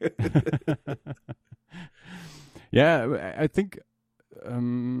 Yeah, I think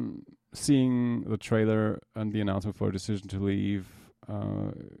seeing the trailer and the announcement for Decision to Leave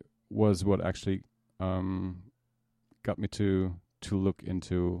was what actually got me to look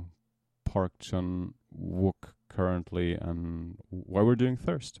into Park Chan-wook currently and why we're doing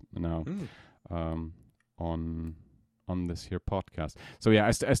Thirst now on this here podcast. So yeah,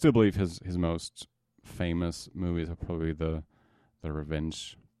 I still believe his most famous movies are probably the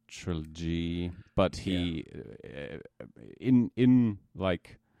Revenge trilogy, but he in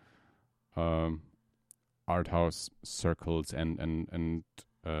like art house circles and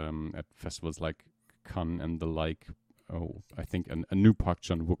at festivals like Cannes and the like, I think a new Park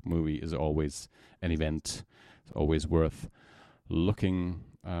Chan-wook movie is always an event. It's always worth looking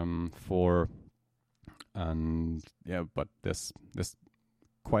for. And yeah, but there's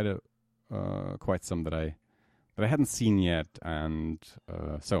quite a quite some that I hadn't seen yet, and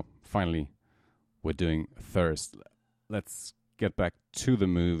so finally we're doing Thirst. Let's get back to the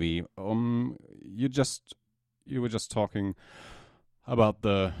movie. You were just talking about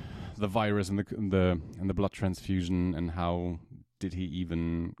the virus and the blood transfusion, and how did he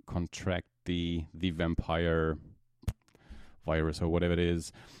even contract the vampire virus or whatever it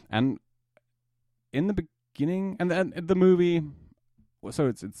is. And in the beginning, and the movie, so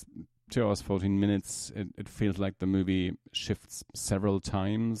it's 2 hours 14 minutes. It feels like the movie shifts several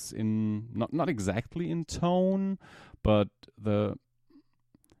times in not exactly in tone, but the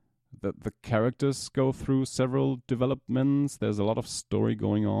characters go through several developments. There's a lot of story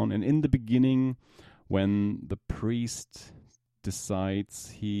going on, and in the beginning, when the priest decides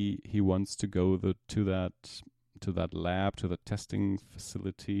he wants to go to that lab, to the testing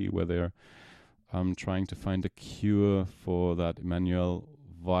facility where they're trying to find a cure for that Emmanuel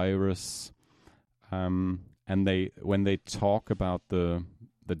virus, and when they talk about the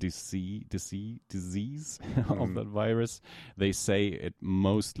disease of that virus, they say it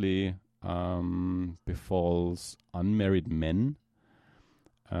mostly befalls unmarried men,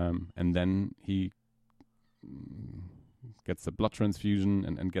 and then he gets the blood transfusion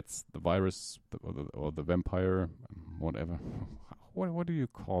and gets the virus or the vampire, whatever. What do you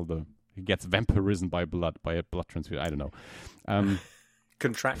call he gets vampirism by a blood transfusion? I don't know.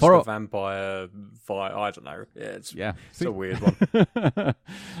 Contracts the vampire via, I don't know. It's a weird one.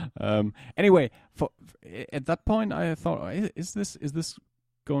 Anyway, at that point, I thought, is this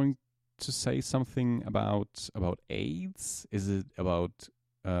going to say something about AIDS? Is it about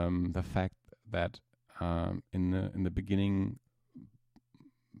the fact that in the beginning,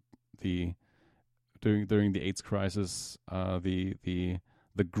 during the AIDS crisis, the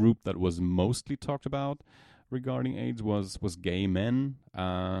group that was mostly talked about regarding AIDS was gay men,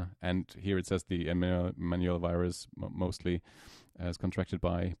 and here it says the Emmanuel virus mostly is contracted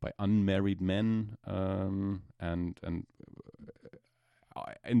by unmarried men, and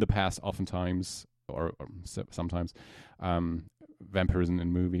in the past, oftentimes or sometimes, vampirism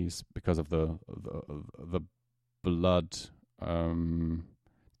in movies, because of the blood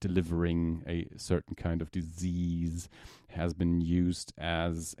delivering a certain kind of disease, has been used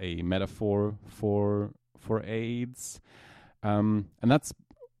as a metaphor for AIDS, and that's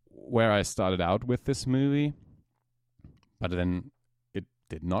where I started out with this movie, but then it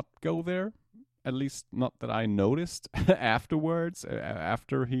did not go there, at least not that I noticed afterwards,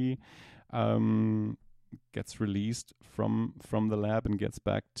 after he gets released from the lab and gets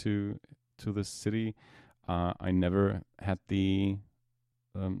back to the city. I never had the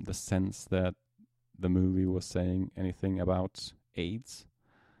sense that the movie was saying anything about AIDS.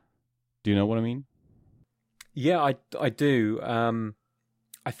 Do you know what I mean? Yeah, I do.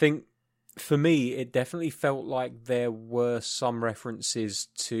 I think for me, it definitely felt like there were some references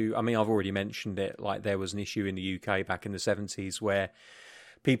to, I mean, I've already mentioned it, like there was an issue in the UK back in the 70s where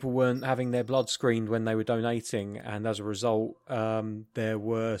people weren't having their blood screened when they were donating, and as a result, there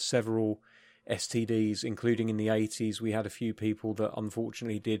were several STDs, including in the 80s. We had a few people that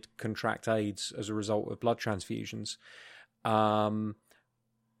unfortunately did contract AIDS as a result of blood transfusions.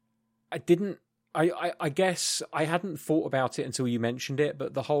 I guess I hadn't thought about it until you mentioned it,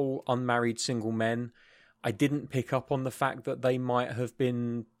 but the whole unmarried single men, I didn't pick up on the fact that they might have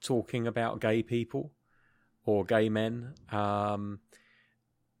been talking about gay people or gay men.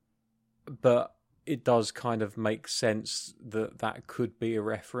 But it does kind of make sense that could be a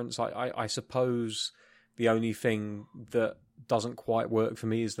reference. I suppose the only thing that doesn't quite work for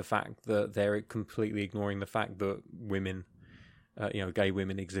me is the fact that they're completely ignoring the fact that women, gay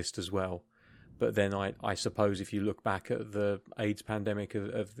women exist as well. But then I suppose if you look back at the AIDS pandemic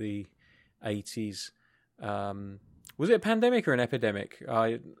of the 80s, was it a pandemic or an epidemic?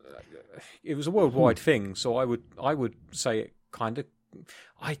 It was a worldwide thing, so I would say it kind of.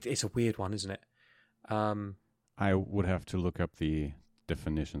 It's a weird one, isn't it? I would have to look up the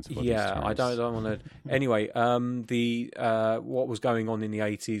definitions for these terms. I don't want to. Anyway, what was going on in the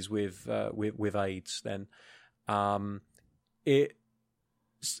 80s with AIDS then, it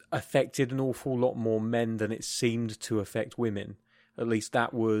affected an awful lot more men than it seemed to affect women. At least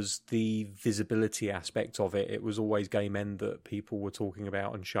that was the visibility aspect of it. It was always gay men that people were talking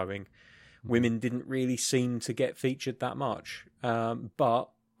about and showing. Women didn't really seem to get featured that much. But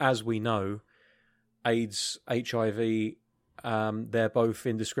as we know, AIDS, HIV, they're both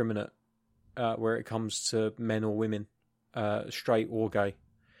indiscriminate where it comes to men or women, straight or gay.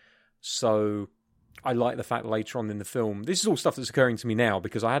 So I like the fact later on in the film, this is all stuff that's occurring to me now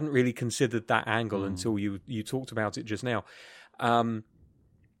because I hadn't really considered that angle until you talked about it just now.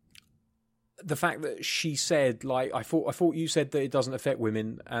 the fact that she said, like, I thought you said that it doesn't affect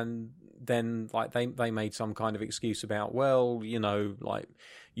women, and then like they made some kind of excuse about, well, you know, like,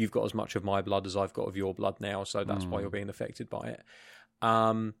 you've got as much of my blood as I've got of your blood now, so that's why you're being affected by it.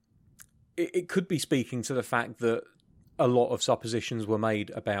 It could be speaking to the fact that a lot of suppositions were made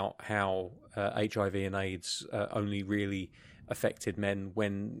about how HIV and AIDS only really affected men,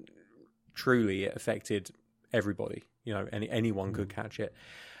 when truly it affected everybody. You know, anyone could catch it.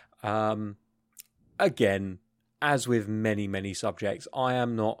 Again, as with many, many subjects, I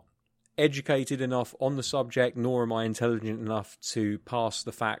am not educated enough on the subject, nor am I intelligent enough to pass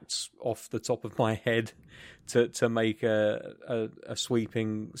the facts off the top of my head to make a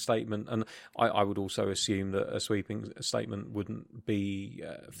sweeping statement. And I would also assume that a sweeping statement wouldn't be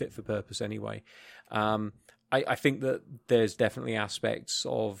fit for purpose anyway. I think that there's definitely aspects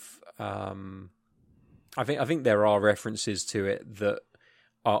of... I think there are references to it that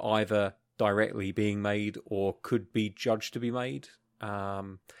are either directly being made or could be judged to be made.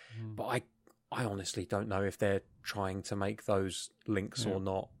 But I honestly don't know if they're trying to make those links or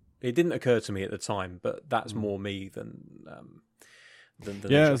not. It didn't occur to me at the time, but that's more me than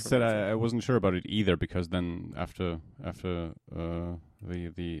yeah. As I said, I wasn't sure about it either, because then after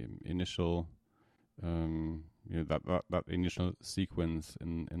the initial that initial sequence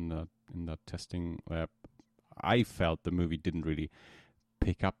in that testing lab, I felt the movie didn't really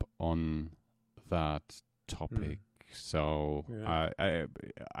pick up on that topic. So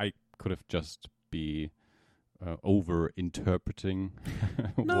I could have just be over interpreting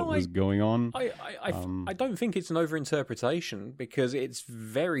what was going on. I don't think it's an over interpretation, because it's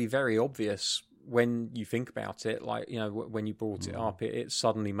very, very obvious when you think about it. Like, you know, when you brought it up, it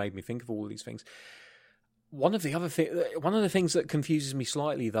suddenly made me think of all these things. One of the things that confuses me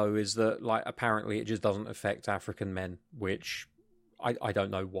slightly, though, is that, like, apparently it just doesn't affect African men, which I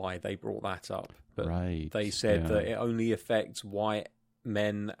don't know why they brought that up. But they said that it only affects white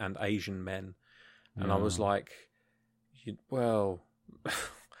men and Asian men. And I was like, well,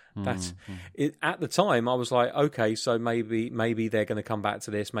 that's it. At the time, I was like, okay, so maybe they're going to come back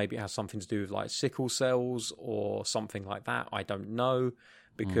to this. Maybe it has something to do with, like, sickle cells or something like that. I don't know.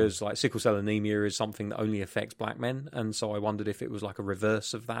 Because like sickle cell anemia is something that only affects black men, and so I wondered if it was like a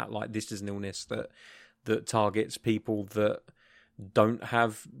reverse of that. Like, this is an illness that targets people that don't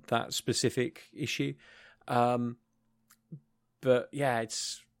have that specific issue. But yeah,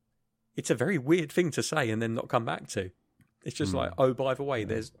 it's a very weird thing to say and then not come back to. It's just like, oh, by the way,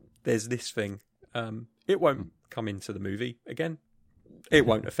 there's this thing. It won't come into the movie again. It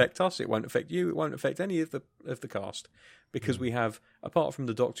won't affect us. It won't affect you. It won't affect any of the cast, because we have, apart from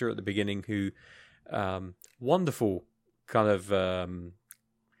the Doctor at the beginning, who wonderful kind of I'm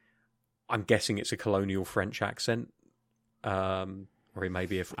guessing it's a colonial French accent, or he may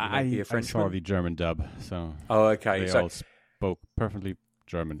be a Frenchman. I saw the German dub, so okay, they all spoke perfectly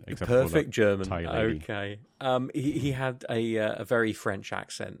German, except perfect for German. Thai lady. Okay, he had a very French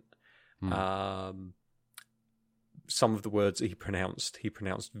accent. Some of the words he pronounced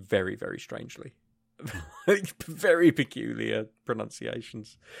very, very strangely. Very peculiar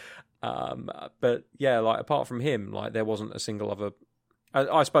pronunciations. But yeah, like, apart from him, like, there wasn't a single other...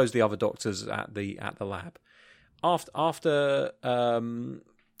 I suppose the other doctors at the lab. After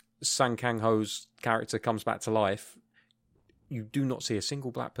Sang Kang-ho's character comes back to life, you do not see a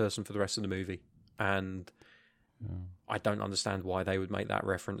single black person for the rest of the movie. And I don't understand why they would make that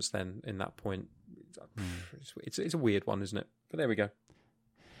reference then in that point. It's a weird one, isn't it? But there we go.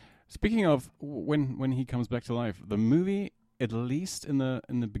 Speaking of when he comes back to life, the movie, at least in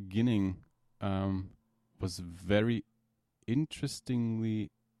the beginning, was very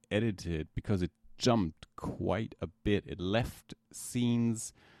interestingly edited, because it jumped quite a bit. It left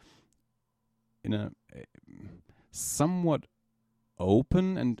scenes in a somewhat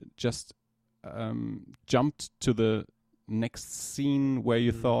open and just jumped to the next scene where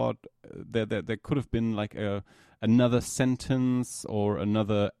you thought there could have been like another sentence or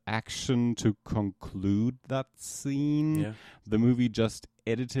another action to conclude that scene. Yeah. The movie just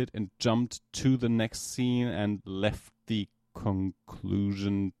edited and jumped to the next scene and left the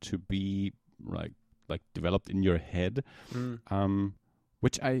conclusion to be like developed in your head,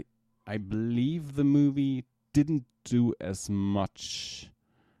 which I believe the movie didn't do as much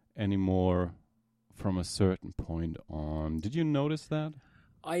anymore from a certain point on. Did you notice that?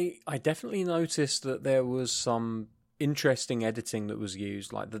 I definitely noticed that there was some interesting editing that was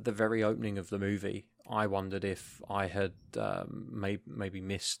used, like the very opening of the movie. I wondered if I had maybe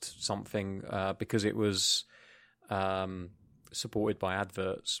missed something because it was supported by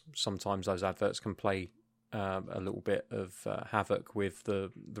adverts. Sometimes those adverts can play a little bit of havoc with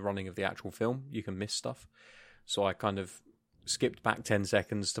the running of the actual film. You can miss stuff. So I kind of skipped back 10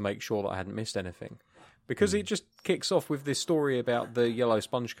 seconds to make sure that I hadn't missed anything. Because it just kicks off with this story about the yellow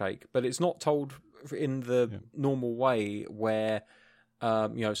sponge cake, but it's not told in the normal way where,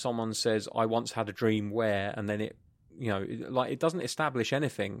 someone says, I once had a dream where, and then it, it doesn't establish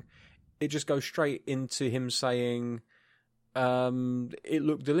anything. It just goes straight into him saying, it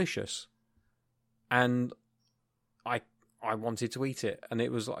looked delicious. And I wanted to eat it. And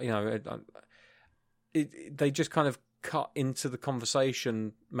it was, they just kind of cut into the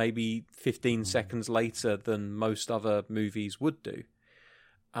conversation maybe 15 seconds later than most other movies would do.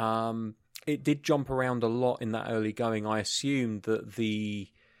 It did jump around a lot in that early going. I assumed that the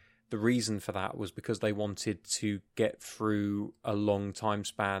reason for that was because they wanted to get through a long time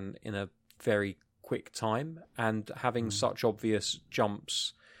span in a very quick time, and having such obvious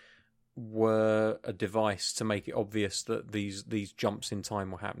jumps were a device to make it obvious that these jumps in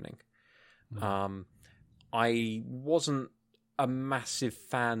time were happening. I wasn't a massive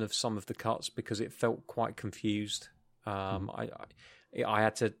fan of some of the cuts because it felt quite confused. I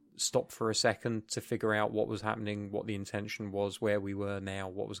had to stop for a second to figure out what was happening, what the intention was, where we were now,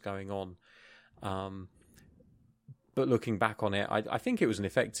 what was going on. But looking back on it, I think it was an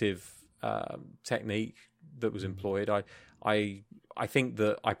effective technique that was employed. I think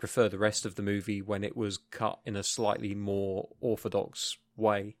that I prefer the rest of the movie when it was cut in a slightly more orthodox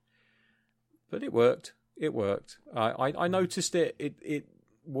way. But it worked. It worked. I noticed it. It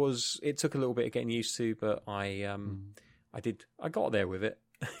took a little bit of getting used to, but I got there with it.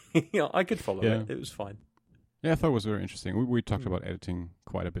 I could follow it. It was fine. Yeah, I thought it was very interesting. We talked about editing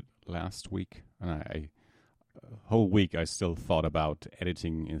quite a bit last week, and I whole week I still thought about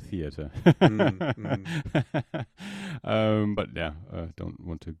editing in theater. But yeah, don't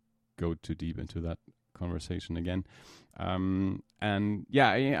want to go too deep into that conversation again. And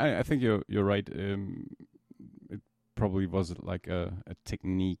yeah, I think you're right. It probably was like a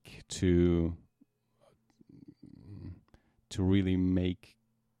technique to really make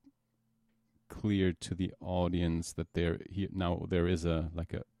clear to the audience that there is a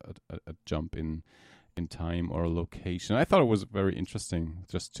jump in time or a location. I thought it was very interesting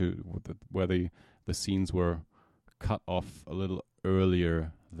just where the scenes were cut off a little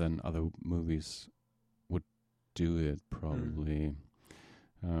earlier than other movies would do it, probably.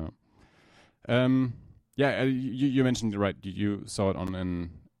 You mentioned it, right. You saw it on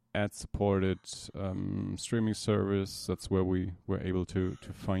an ad-supported streaming service. That's where we were able to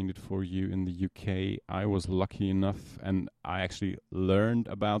find it for you in the UK. I was lucky enough, and I actually learned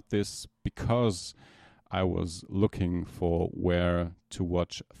about this because I was looking for where to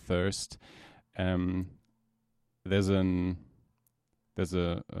watch Thirst. There's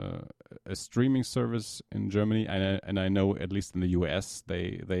a streaming service in Germany, and I know at least in the US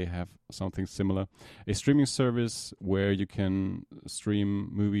they have something similar. A streaming service where you can stream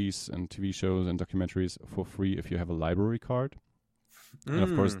movies and TV shows and documentaries for free if you have a library card. And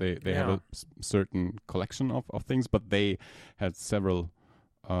of course they have a certain collection of things, but they had several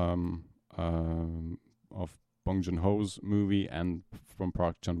of Bong Joon-ho's movie, and from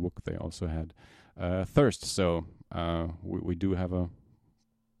Park Chan-wook they also had Thirst. So we do have a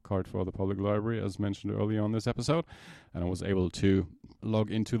card for the public library, as mentioned earlier on this episode, and I was able to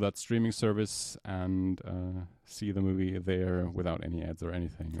log into that streaming service and see the movie there without any ads or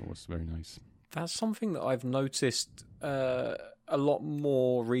anything. It was very nice. That's something that I've noticed a lot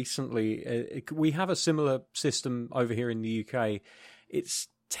more recently. We have a similar system over here in the UK. It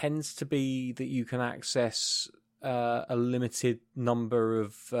tends to be that you can access a limited number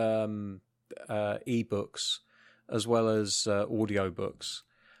of ebooks as well as audiobooks.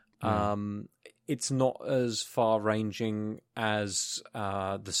 It's not as far-ranging as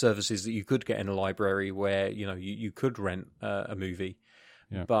the services that you could get in a library, where you could rent a movie.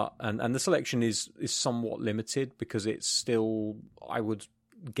 Yeah. But and the selection is somewhat limited because it's still, I would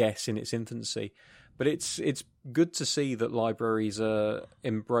guess, in its infancy. But it's good to see that libraries are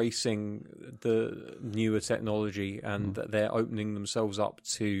embracing the newer technology and that they're opening themselves up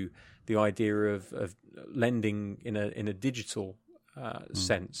to the idea of lending in a digital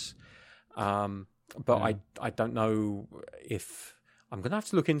sense. But I don't know if I'm going to have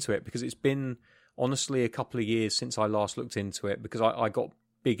to look into it, because it's been honestly a couple of years since I last looked into it, because I got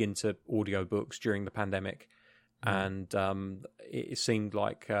big into audiobooks during the pandemic. And it seemed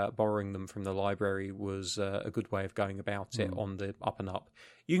like borrowing them from the library was a good way of going about it on the up and up.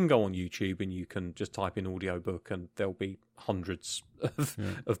 You can go on YouTube and you can just type in audiobook, and there'll be hundreds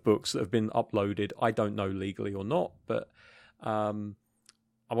of books that have been uploaded. I don't know legally or not, but I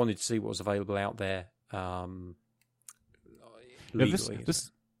wanted to see what was available out there. legally.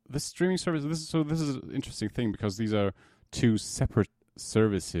 This streaming service. This is an interesting thing because these are two separate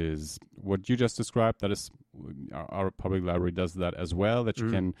services. What you just described, that is, our public library does that as well. That you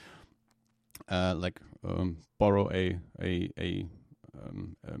can borrow an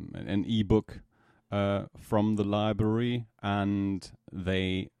ebook from the library, and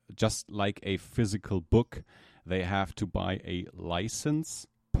they, just like a physical book, they have to buy a license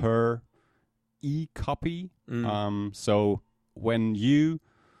per e-copy. So when you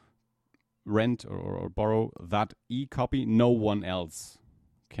rent or borrow that e-copy, no one else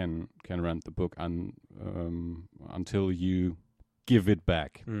can rent the book until you give it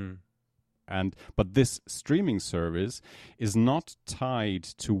back. But this streaming service is not tied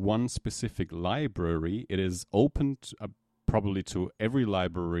to one specific library. It is open probably to every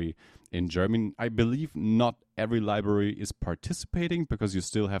library in Germany. I believe not every library is participating because you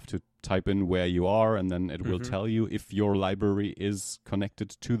still have to type in where you are, and then it will tell you if your library is connected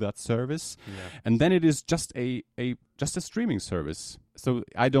to that service. Yeah. And then it is just a streaming service. So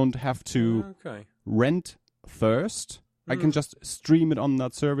I don't have to rent first. I can just stream it on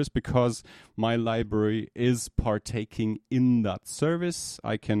that service because my library is partaking in that service.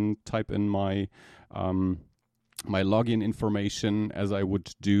 I can type in my my login information as I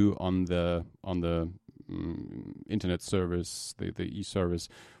would do on the internet service, the e-service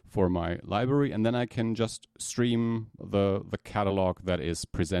for my library, and then I can just stream the catalog that is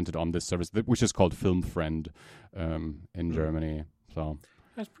presented on this service, which is called FilmFriend in Germany. So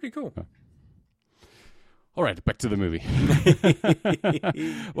that's pretty cool. All right, back to the movie.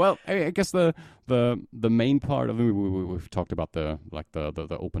 Well, I guess the main part of the movie, we've talked about the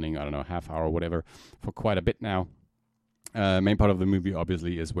opening, I don't know, half hour or whatever, for quite a bit now. Main part of the movie,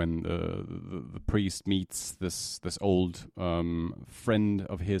 obviously, is when the priest meets this old friend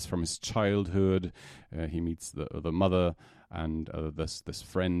of his from his childhood. He meets the mother, and this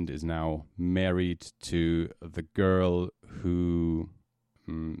friend is now married to the girl who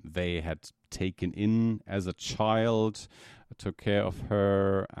they had taken in as a child, took care of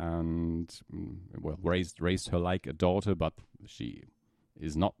her, and raised her like a daughter, but she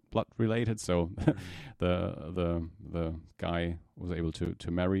is not blood related, so the guy was able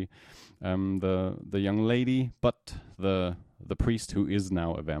to marry the young lady, but the priest, who is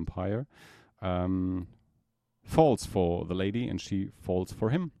now a vampire, falls for the lady, and she falls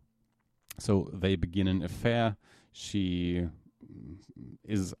for him. So they begin an affair. She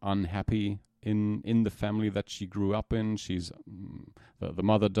is unhappy in the family that she grew up in. She's the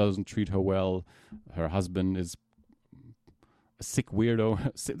mother doesn't treat her well. Her husband is a sick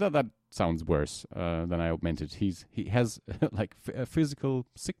weirdo. That sounds worse than I meant it. He has like a physical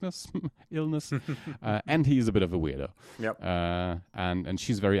sickness, illness, and he's a bit of a weirdo. Yep. And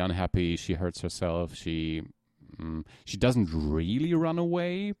she's very unhappy. She hurts herself. She doesn't really run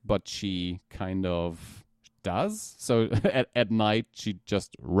away, but she kind of does. So at night she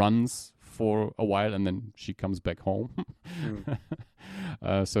just runs for a while, and then she comes back home.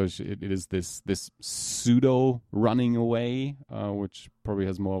 So it is this pseudo running away, which probably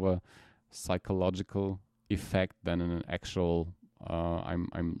has more of a psychological effect than an actual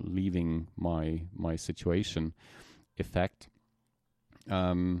I'm leaving my situation effect.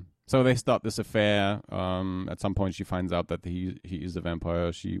 So they start this affair. At some point she finds out that he is a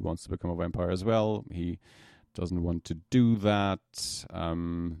vampire. She wants to become a vampire as well. He doesn't want to do that.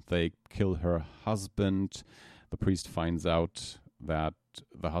 They kill her husband. The priest finds out that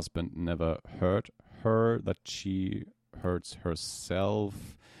the husband never hurt her, that she hurts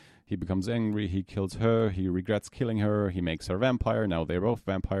herself. He becomes angry. He kills her. He regrets killing her. He makes her a vampire. Now they're both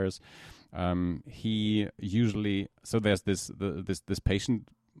vampires. He usually, so there's this patient.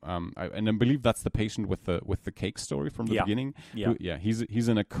 And I believe that's the patient with the cake story from the beginning. Yeah. He's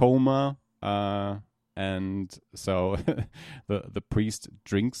in a coma. And so the priest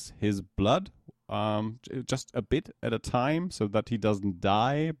drinks his blood, just a bit at a time, so that he doesn't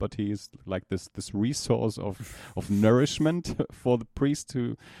die, but he's like this resource of nourishment for the priest,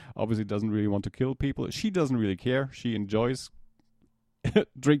 who obviously doesn't really want to kill people. She doesn't really care. She enjoys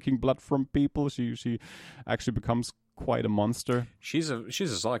drinking blood from people. She actually becomes quite a monster. She's a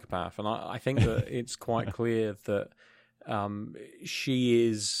psychopath, and I think that it's quite clear that she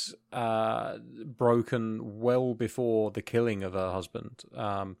is broken well before the killing of her husband.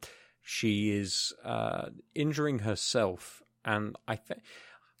 She is injuring herself, and I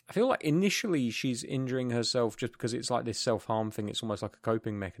feel like initially she's injuring herself just because it's like this self-harm thing. It's almost like a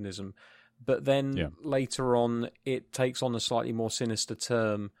coping mechanism. But then later on, it takes on a slightly more sinister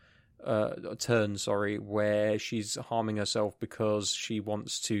turn, where she's harming herself because she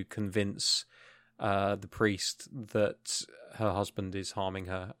wants to convince the priest, that her husband is harming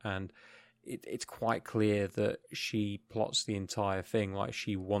her, and it's quite clear that she plots the entire thing. Like,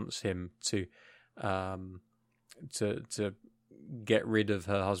 she wants him to get rid of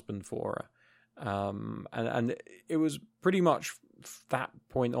her husband for her, and it was pretty much that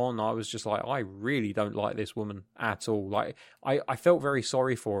point on. I was just like, I really don't like this woman at all. Like, I felt very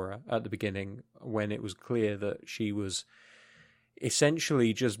sorry for her at the beginning when it was clear that she was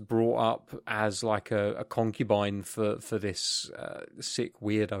essentially just brought up as like a concubine for this sick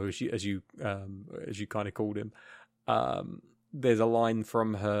weirdo, as you kind of called him. There's a line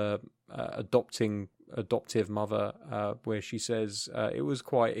from her adoptive mother where she says, it was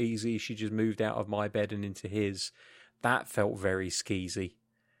quite easy, she just moved out of my bed and into his. That felt very skeezy.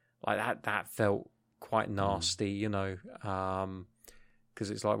 Like, that felt quite nasty, you know,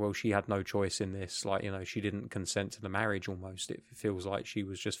 because it's like, well, she had no choice in this. Like, you know, she didn't consent to the marriage almost. It feels like she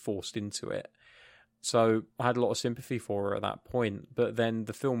was just forced into it. So I had a lot of sympathy for her at that point. But then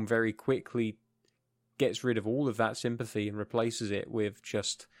the film very quickly gets rid of all of that sympathy and replaces it with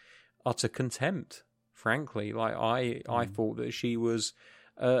just utter contempt, frankly. Like, I thought that she was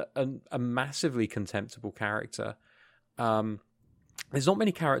a massively contemptible character. There's not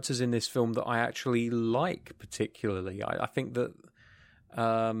many characters in this film that I actually like particularly. I think that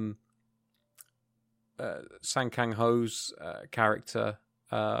Sang Kang-ho's character,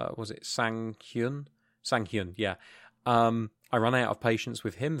 was it Sang Hyun? Sang Hyun, yeah. I run out of patience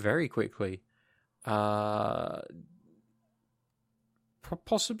with him very quickly.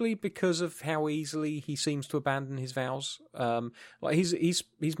 Possibly because of how easily he seems to abandon his vows. Like,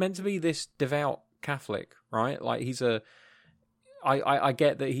 he's meant to be this devout Catholic, right? Like, I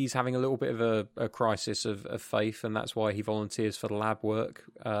get that he's having a little bit of a crisis of faith, and that's why he volunteers for the lab work.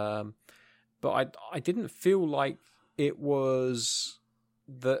 But I didn't feel like it was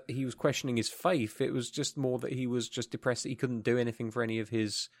that he was questioning his faith. It was just more that he was just depressed that he couldn't do anything for any of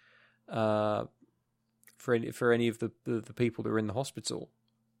his for any of the people that were in the hospital,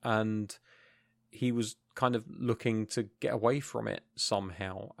 and he was kind of looking to get away from it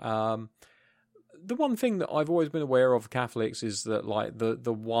somehow. The one thing that I've always been aware of Catholics is that, like,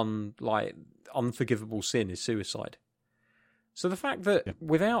 the one, like, unforgivable sin is suicide. So the fact that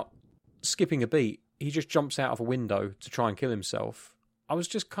without skipping a beat, he just jumps out of a window to try and kill himself, I was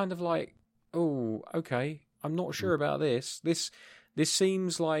just kind of like, oh, okay, I'm not sure about this. This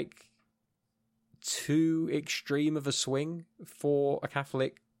seems like too extreme of a swing for a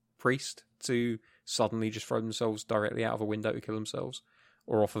Catholic priest to suddenly just throw themselves directly out of a window to kill themselves,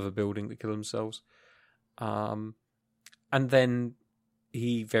 or off of a building to kill themselves. And then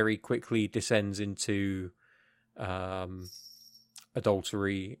he very quickly descends into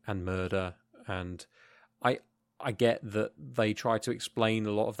adultery and murder. And I get that they try to explain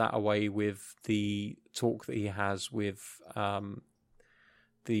a lot of that away with the talk that he has with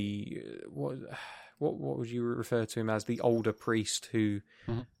what would you refer to him as, the older priest who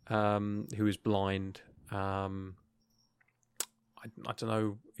is blind. I don't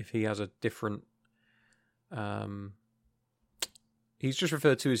know if he has a different. He's just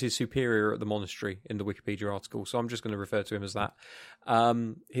referred to as his superior at the monastery in the Wikipedia article, so I'm just going to refer to him as that.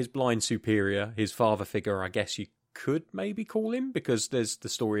 His blind superior, his father figure, I guess you could maybe call him, because there's the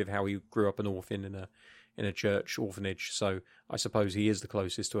story of how he grew up an orphan in a church orphanage. So I suppose he is the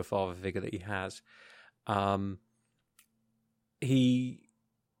closest to a father figure that he has. He.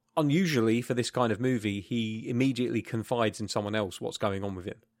 Unusually for this kind of movie, he immediately confides in someone else what's going on with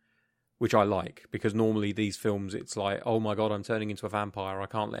him, which I like, because normally these films, it's like, oh my god, I'm turning into a vampire, I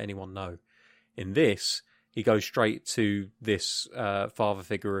can't let anyone know. In this, he goes straight to this father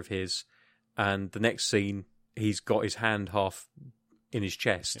figure of his, and the next scene, he's got his hand half in his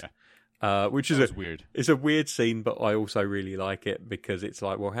chest. Yeah. Which is weird. It's a weird scene, but I also really like it, because it's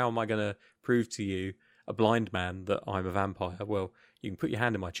like, well, how am I going to prove to you, a blind man, that I'm a vampire? Well, you can put your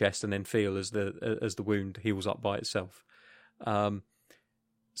hand in my chest and then feel as the wound heals up by itself.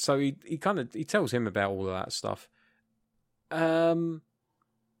 So he tells him about all of that stuff. But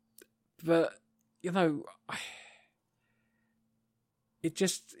you know,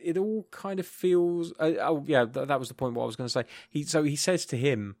 it all kind of feels. That was the point. What I was going to say. He says to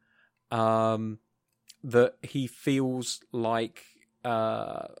him that he feels like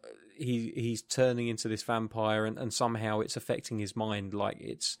he's turning into this vampire, and somehow it's affecting his mind. Like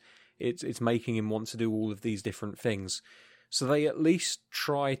it's making him want to do all of these different things. So they at least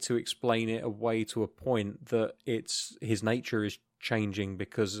try to explain it away to a point that his nature is changing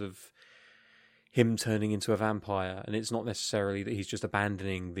because of him turning into a vampire, and it's not necessarily that he's just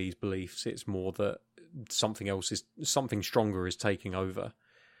abandoning these beliefs. It's more that something stronger is taking over.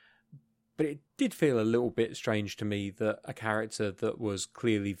 But it did feel a little bit strange to me that a character that was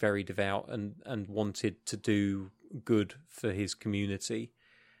clearly very devout and wanted to do good for his community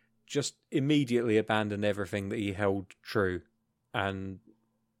just immediately abandoned everything that he held true. And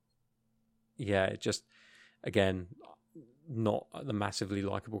yeah, it just, again, not the massively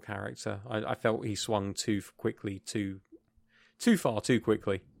likable character. I felt he swung too quickly, too far too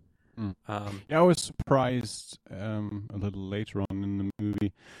quickly. Yeah, I was surprised a little later on in the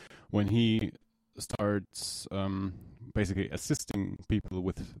movie when he starts basically assisting people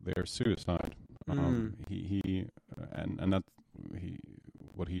with their suicide.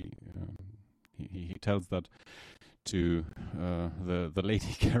 He tells that to the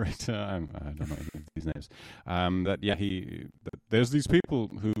lady character. I don't know any of these names. That there's these people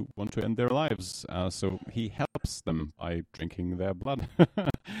who want to end their lives, so he helps them by drinking their blood,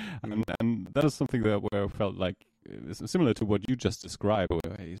 and that is something where I felt like it's similar to what you just described.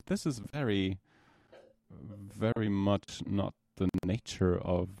 This is very, very much not the nature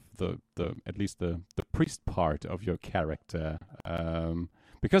of the at least the priest part of your character,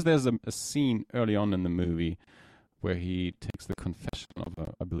 because there's a scene early on in the movie where he takes the confession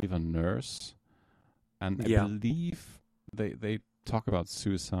of I believe a nurse, and I believe they talk about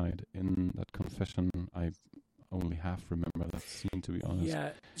suicide in that confession. I only half remember that scene, to be honest.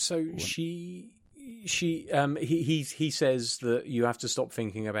 Yeah, so he says that you have to stop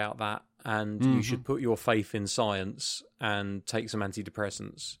thinking about that, and you should put your faith in science and take some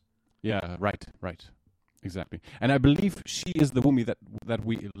antidepressants. Yeah, right, exactly. And I believe she is the woman that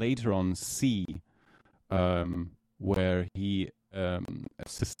we later on see, where he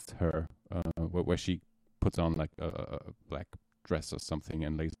assists her, where she puts on like a black dress or something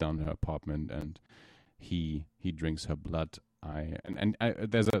and lays down in her apartment, and he drinks her blood.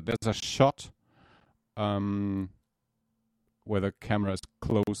 There's a shot where the camera is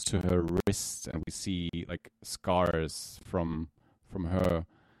close to her wrist, and we see like scars from her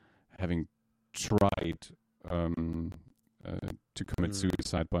having tried to commit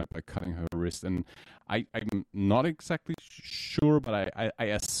suicide by cutting her wrist. And I'm not exactly sure, but I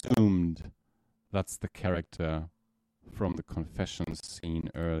assumed that's the character from the confession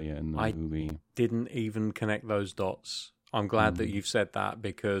scene earlier in the movie. Didn't even connect those dots. I'm glad that you've said that,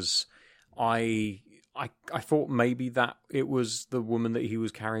 because I thought maybe that it was the woman that he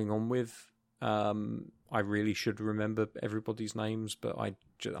was carrying on with. I really should remember everybody's names, but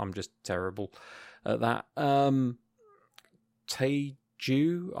I'm just terrible at that.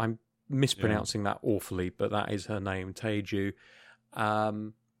 Tae-ju, I'm mispronouncing that awfully, but that is her name, Tae-ju.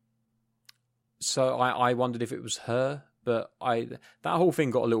 So I wondered if it was her, but that whole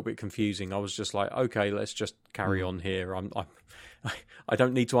thing got a little bit confusing. I was just like, okay, let's just carry on here. I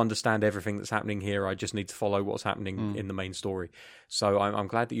don't need to understand everything that's happening here. I just need to follow what's happening in the main story. So I'm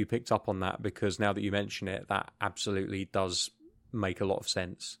glad that you picked up on that, because now that you mention it, that absolutely does make a lot of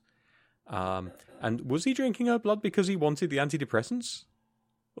sense. And was he drinking her blood because he wanted the antidepressants?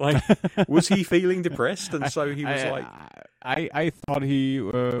 Like, was he feeling depressed, and so he was I thought he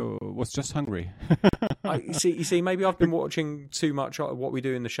was just hungry. You see, maybe I've been watching too much of What We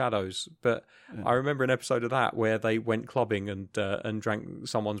Do in the Shadows, but I remember an episode of that where they went clubbing and drank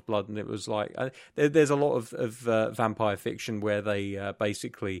someone's blood, and it was like there's a lot of vampire fiction where they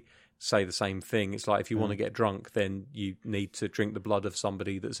basically say the same thing. It's like, if you want to get drunk, then you need to drink the blood of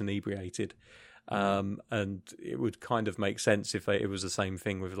somebody that's inebriated. And it would kind of make sense if it was the same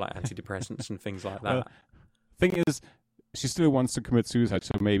thing with like antidepressants and things like that. Thing is, she still wants to commit suicide,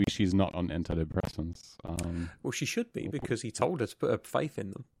 so maybe she's not on antidepressants. Well, she should be, because he told her to put her faith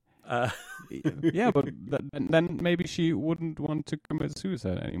in them. Yeah, but then maybe she wouldn't want to commit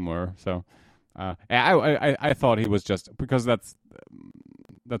suicide anymore. So I thought he was just, because that's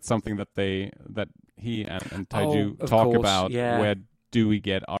something that he and Tae-ju talk about. Yeah. Where do we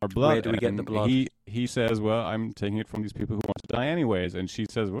get our blood? Where do we get the blood? He says, well, I'm taking it from these people who want to die anyways. And she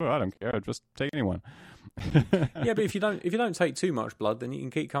says, well, I don't care. I'll just take anyone. Yeah, but if you don't take too much blood, then you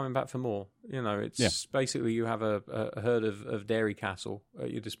can keep coming back for more. You know, it's basically you have a herd of dairy cattle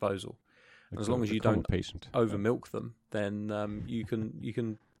at your disposal. As long as you don't over milk them, then you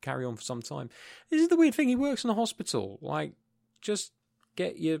can carry on for some time. This is the weird thing. He works in a hospital. Like, just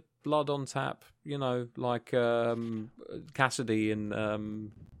get your blood on tap. You know, like Cassidy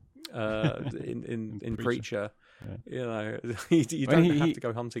in Preacher. Yeah. You know, you don't have to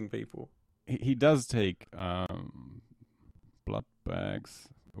go hunting people. He does take blood bags.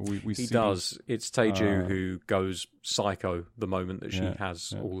 He does. It's Tae-ju who goes psycho the moment that she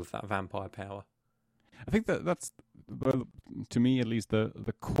has all of that vampire power. I think that's, well, to me at least,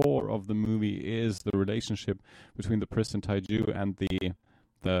 the core of the movie is the relationship between the priest and Tae-ju and the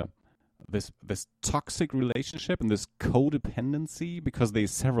this toxic relationship and this codependency, because they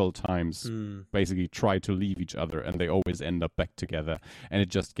several times basically try to leave each other and they always end up back together, and it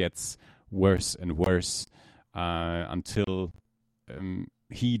just gets worse and worse until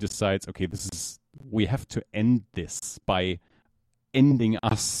he decides, okay, we have to end this by ending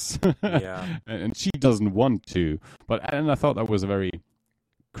us. Yeah. And she doesn't want to, and I thought that was a very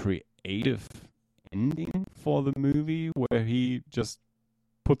creative ending for the movie, where he just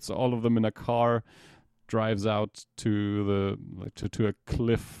puts all of them in a car, drives out to a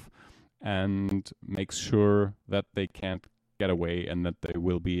cliff, and makes sure that they can't get away and that they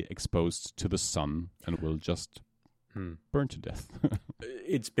will be exposed to the sun and will just burn to death.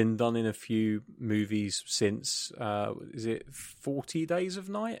 It's been done in a few movies since. Is it 40 Days of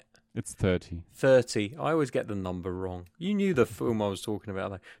Night? It's 30. 30. I always get the number wrong. You knew the film I was talking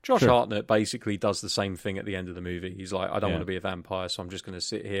about, though. Josh Hartnett basically does the same thing at the end of the movie. He's like, I don't want to be a vampire, so I'm just going to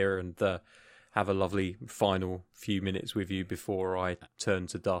sit here and have a lovely final few minutes with you before I turn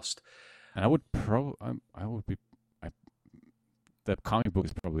to dust. And I would the comic book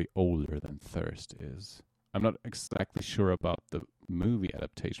is probably older than Thirst is. I'm not exactly sure about the movie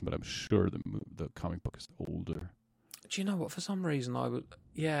adaptation, but I'm sure the comic book is older. Do you know what? For some reason,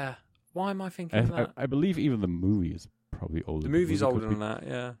 yeah. Why am I thinking that? I believe even the movie is probably older. The movie's older than that,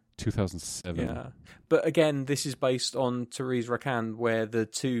 yeah. 2007. Yeah. But again, this is based on Therese Raquin, where the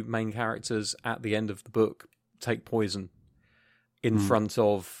two main characters at the end of the book take poison in front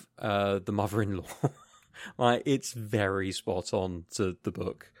of the mother-in-law. Like, it's very spot on to the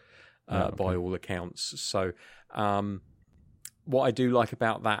book, by all accounts. So, what I do like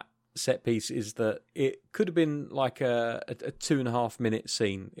about that set piece is that it could have been like a 2.5 minute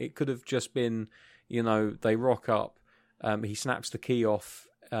scene. It could have just been, they rock up, he snaps the key off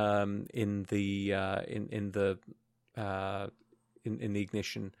in the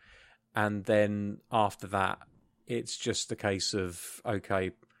ignition, and then after that, it's just a case of,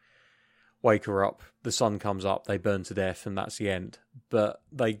 okay, wake her up, the sun comes up, they burn to death, and that's the end. But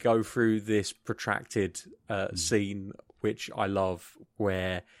they go through this protracted scene, which I love,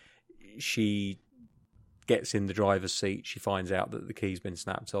 where she gets in the driver's seat, she finds out that the key's been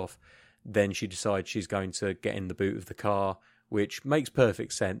snapped off, then she decides she's going to get in the boot of the car, which makes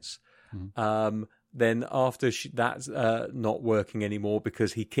perfect sense. Then after that's not working anymore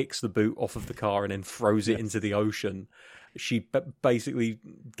because he kicks the boot off of the car and then throws it into the ocean, she basically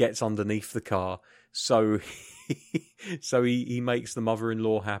gets underneath the car. So he makes the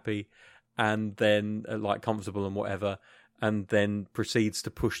mother-in-law happy and then comfortable and whatever, and then proceeds to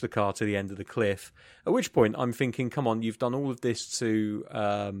push the car to the end of the cliff. At which point I'm thinking, come on, you've done all of this to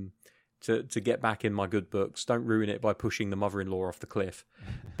get back in my good books. Don't ruin it by pushing the mother-in-law off the cliff.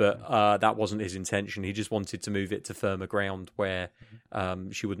 But that wasn't his intention. He just wanted to move it to firmer ground where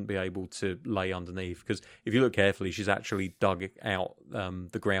she wouldn't be able to lay underneath. Because if you look carefully, she's actually dug out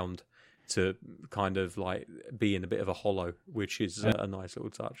the ground to kind of like be in a bit of a hollow, which is a nice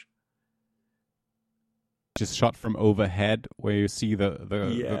little touch. Just shot from overhead where you see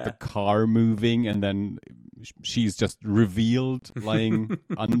the car moving, and then she's just revealed lying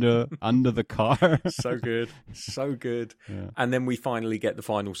under the car. So good. Yeah. And then we finally get the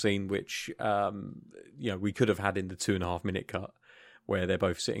final scene, which we could have had in the 2.5 minute cut, where they're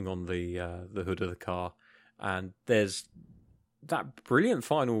both sitting on the hood of the car, and there's that brilliant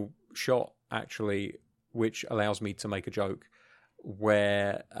final shot actually, which allows me to make a joke,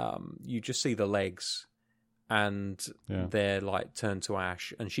 where you just see the legs. And they're like turned to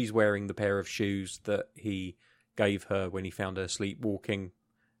ash, and she's wearing the pair of shoes that he gave her when he found her sleepwalking,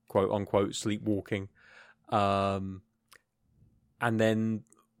 quote unquote sleepwalking. And then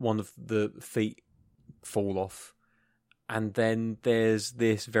one of the feet fall off, and then there's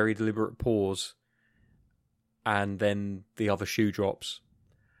this very deliberate pause, and then the other shoe drops,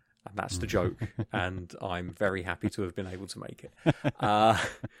 and that's the joke. And I'm very happy to have been able to make it.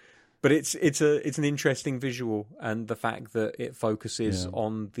 But it's an interesting visual, and the fact that it focuses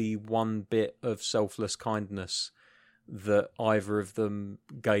on the one bit of selfless kindness that either of them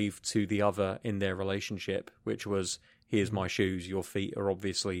gave to the other in their relationship, which was, here's my shoes, your feet are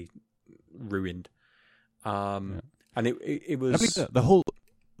obviously ruined. And it was... I think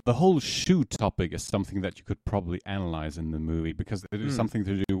the whole shoe topic is something that you could probably analyze in the movie, because it is something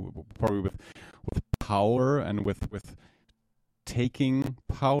to do probably with power and with taking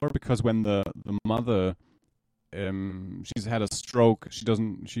power, because when the mother she's had a stroke, she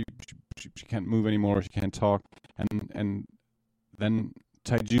can't move anymore, she can't talk, and then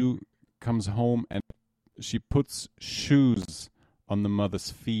Taiju comes home and she puts shoes on the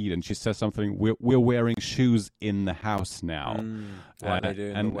mother's feet, and she says something, we're wearing shoes in the house now. Like they do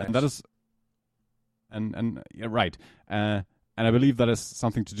in the West. And that is and yeah, right. And I believe that has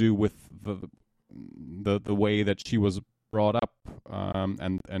something to do with the way that she was brought up,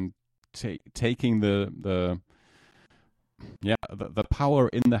 and taking the power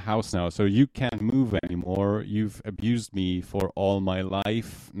in the house now. So you can't move anymore. You've abused me for all my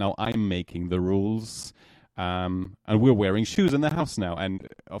life. Now I'm making the rules. And we're wearing shoes in the house now. And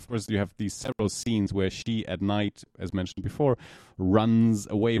of course, you have these several scenes where she, at night, as mentioned before, runs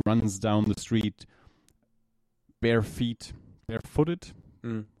down the street, barefooted.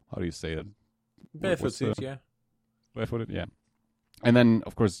 How do you say it? Barefooted, yeah. Barefooted, yeah. And then,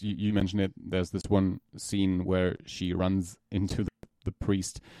 of course, you mentioned it. There's this one scene where she runs into the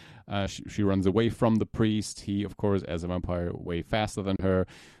priest. She runs away from the priest. He, of course, as a vampire, way faster than her,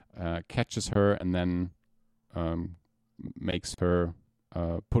 catches her, and then makes her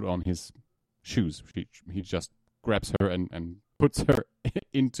put on his shoes. He just grabs her and puts her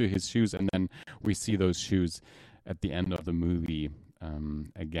into his shoes, and then we see those shoes at the end of the movie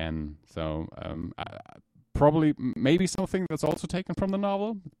again. So probably maybe something that's also taken from the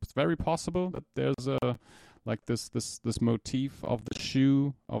novel. It's very possible that there's a like this motif of the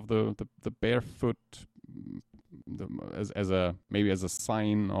shoe, of the barefoot, as a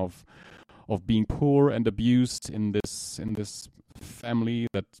sign of being poor and abused in this family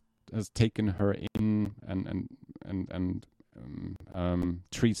that has taken her in and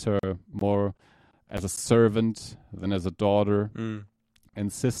treats her more as a servant than as a daughter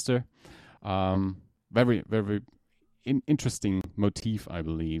and sister. Very, very interesting motif, I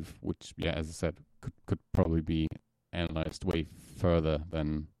believe, which, yeah, as I said, could probably be analyzed way further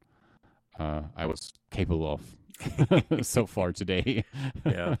than I was capable of so far today.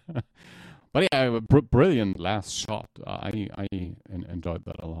 Yeah. But yeah, brilliant last shot. I enjoyed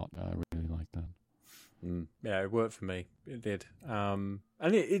that a lot. I really liked that. Yeah, it worked for me. It did. And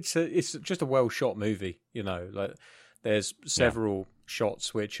it's just a well shot movie. You know, like there's several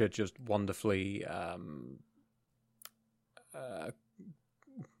shots which are just wonderfully.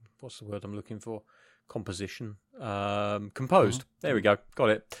 What's the word I'm looking for? Composition. Composed. There we go. Got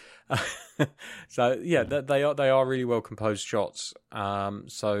it. So yeah, they are really well composed shots.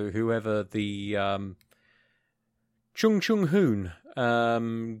 So whoever the Chung Hoon,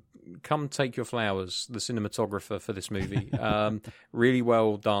 Come Take Your Flowers, the cinematographer for this movie, really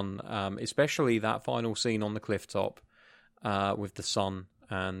well done. Especially that final scene on the cliff top with the sun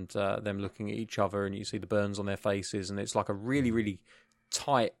and them looking at each other, and you see the burns on their faces, and it's like a really, really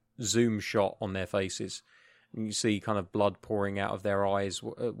tight zoom shot on their faces. And you see kind of blood pouring out of their eyes,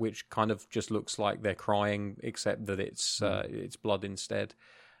 which kind of just looks like they're crying, except that it's blood instead.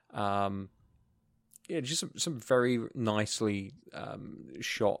 Just some very nicely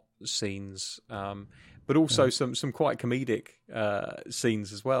shot scenes, but also some quite comedic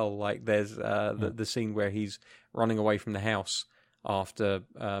scenes as well. Like there's the scene where he's running away from the house after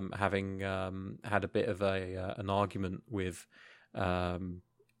having had a bit of an argument with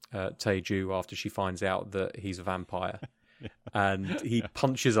Taeju after she finds out that he's a vampire. And he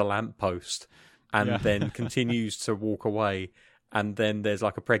punches a lamppost and then continues to walk away, and then there's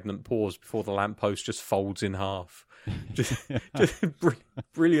like a pregnant pause before the lamppost just folds in half. just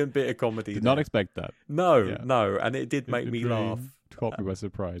brilliant bit of comedy. Did not expect that. No, and it did make me laugh. Caught me by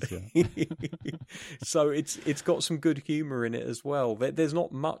surprise, yeah. So it's got some good humour in it as well. There's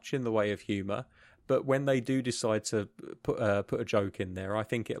not much in the way of humour, but when they do decide to put a joke in there, I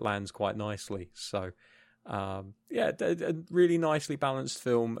think it lands quite nicely. So, a really nicely balanced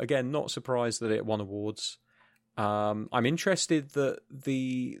film. Again, not surprised that it won awards. I'm interested that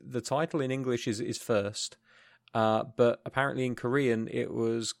the title in English is first, but apparently in Korean it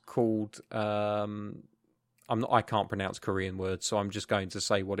was called. I can't pronounce Korean words, so I'm just going to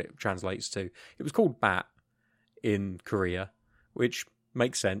say what it translates to. It was called Bat in Korea, which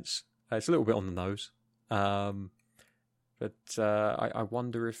makes sense. It's a little bit on the nose. But I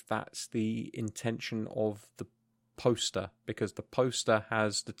wonder if that's the intention of the poster, because the poster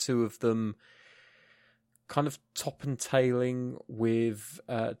has the two of them kind of top and tailing with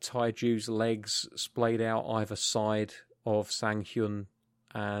Taeju's legs splayed out either side of Sang-hyun,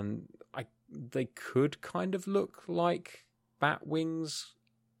 and they could kind of look like bat wings,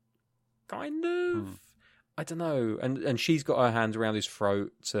 kind of. I don't know. And she's got her hands around his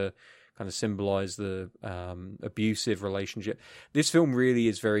throat to kind of symbolise the abusive relationship. This film really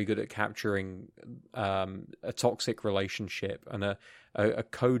is very good at capturing a toxic relationship and a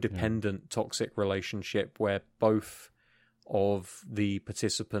codependent toxic relationship where both of the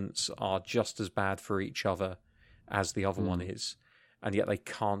participants are just as bad for each other as the other one is, and yet they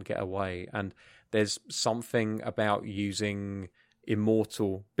can't get away. And there's something about using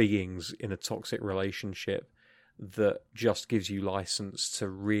immortal beings in a toxic relationship that just gives you license to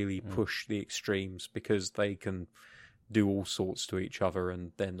really push the extremes, because they can do all sorts to each other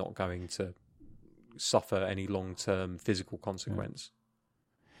and they're not going to suffer any long-term physical consequence.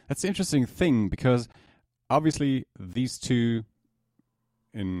 That's the interesting thing, because obviously these two,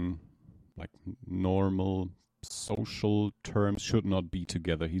 in like normal social terms, should not be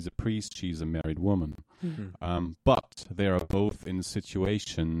together. He's a priest, she's a married woman. But they are both in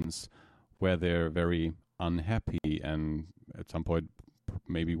situations where they're very unhappy and at some point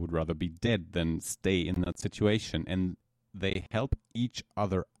maybe would rather be dead than stay in that situation. And they help each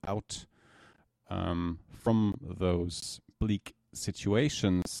other out from those bleak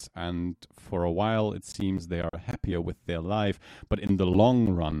situations, and for a while it seems they are happier with their life, but in the long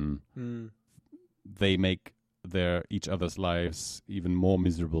run they make each other's lives even more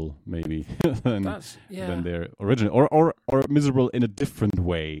miserable, maybe than their original, or miserable in a different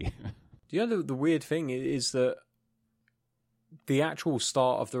way. You know, the weird thing is that the actual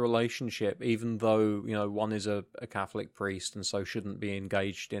start of the relationship, even though, you know, one is a Catholic priest and so shouldn't be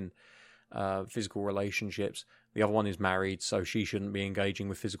engaged in physical relationships, the other one is married, so she shouldn't be engaging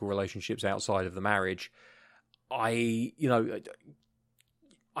with physical relationships outside of the marriage. I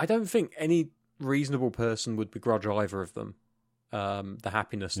don't think any reasonable person would begrudge either of them the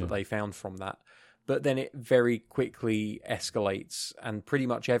happiness that they found from that. But then it very quickly escalates, and pretty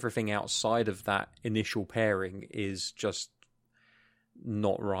much everything outside of that initial pairing is just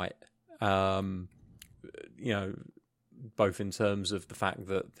not right. You know, both in terms of the fact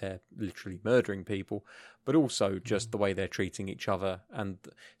that they're literally murdering people, but also just the way they're treating each other, and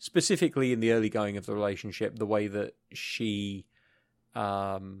specifically in the early going of the relationship, the way that she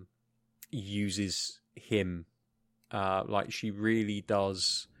uses him. Like, she really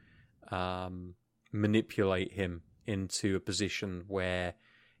does manipulate him into a position where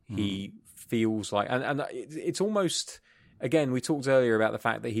he feels like, and it's almost, again, we talked earlier about the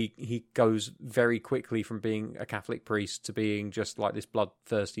fact that he goes very quickly from being a Catholic priest to being just like this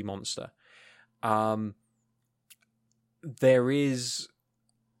bloodthirsty monster. There is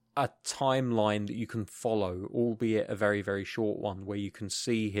a timeline that you can follow, albeit a very, very short one, where you can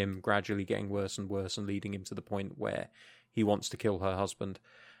see him gradually getting worse and worse and leading him to the point where he wants to kill her husband.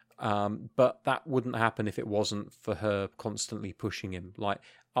 But that wouldn't happen if it wasn't for her constantly pushing him. Like,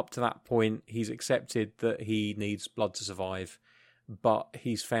 up to that point, he's accepted that he needs blood to survive, but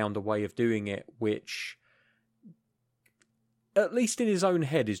he's found a way of doing it which, at least in his own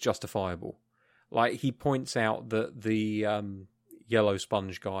head, is justifiable. Like, he points out that the Yellow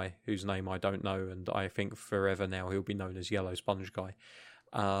Sponge guy, whose name I don't know, and I think forever now he'll be known as Yellow Sponge guy,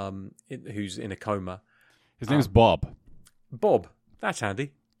 who's in a coma. His name's Bob. Bob. That's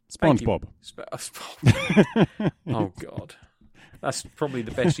handy. SpongeBob. Oh, God. That's probably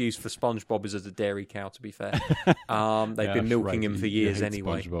the best use for SpongeBob is as a dairy cow, to be fair. They've been milking him for years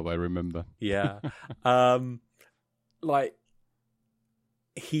anyway. SpongeBob, I remember. Yeah. Like,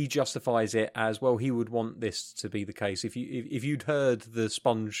 he justifies it as, well, he would want this to be the case. If you'd heard the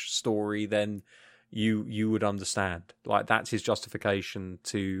Sponge story, then you would understand. Like, that's his justification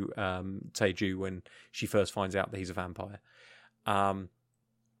to Taeju when she first finds out that he's a vampire.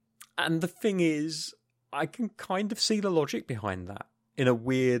 And the thing is, I can kind of see the logic behind that in a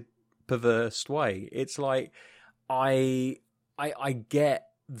weird, perverse way. It's like, I get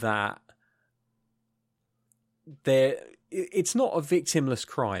that it's not a victimless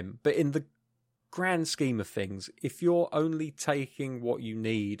crime, but in the grand scheme of things, if you're only taking what you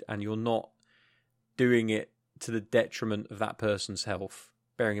need and you're not doing it to the detriment of that person's health,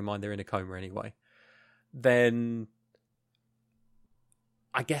 bearing in mind they're in a coma anyway, then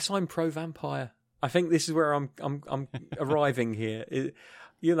I guess I'm pro-vampire. I think this is where I'm arriving here. I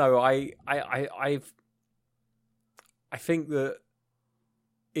think that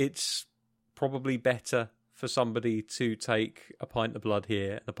it's probably better for somebody to take a pint of blood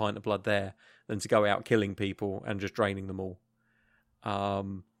here and a pint of blood there than to go out killing people and just draining them all.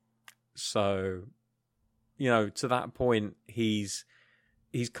 So, to that point, he's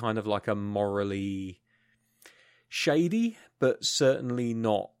kind of like a morally shady, but certainly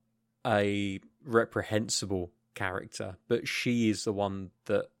not a reprehensible character. But she is the one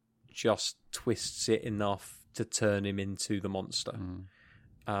that just twists it enough to turn him into the monster.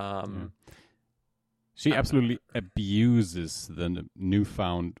 She absolutely abuses the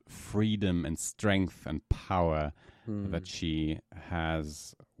newfound freedom and strength and power that she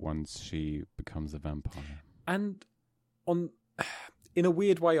has once she becomes a vampire. And in a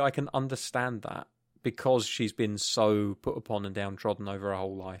weird way, I can understand that, because she's been so put upon and downtrodden over her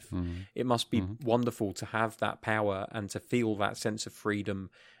whole life. It must be wonderful to have that power and to feel that sense of freedom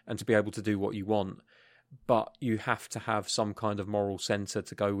and to be able to do what you want. But you have to have some kind of moral centre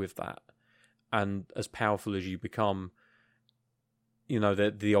to go with that. And as powerful as you become, you know,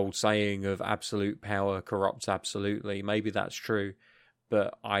 the old saying of absolute power corrupts absolutely. Maybe that's true,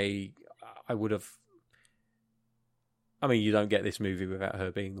 but I would have. I mean, you don't get this movie without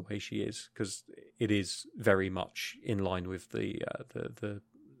her being the way she is, because it is very much in line with the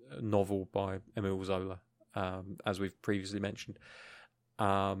novel by Emile Zola, as we've previously mentioned.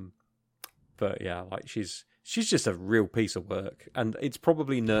 But yeah, like she's just a real piece of work, and it's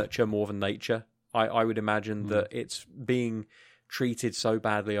probably nurture more than nature. I would imagine that it's being treated so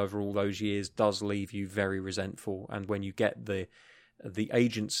badly over all those years does leave you very resentful, and when you get the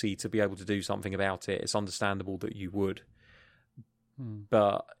agency to be able to do something about it, it's understandable that you would.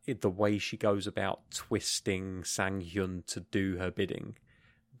 But the way she goes about twisting Sang-hyun to do her bidding,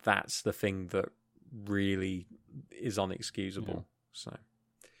 that's the thing that really is unexcusable. Yeah. So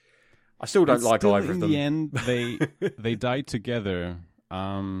I still don't like either of them. In the end, they died together.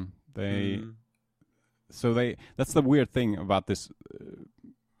 That's the weird thing about this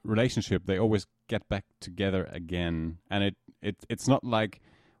relationship. They always get back together again, and it's not like,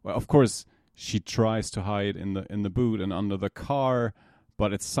 well, of course she tries to hide in the boot and under the car,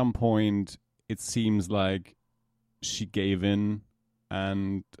 but at some point it seems like she gave in,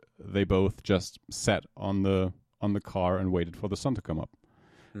 and they both just sat on the car and waited for the sun to come up.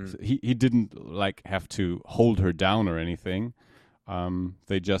 So he didn't like have to hold her down or anything.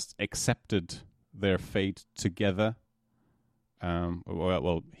 They just accepted their fate together.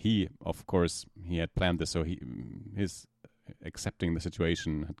 Well, he, of course, he had planned this, so his accepting the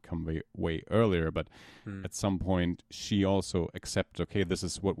situation had come way earlier, but at some point she also accepted, okay, this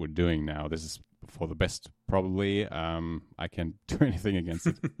is what we're doing now. This is for the best, probably. I can't do anything against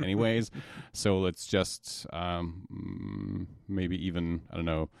it anyways, so let's just maybe even, I don't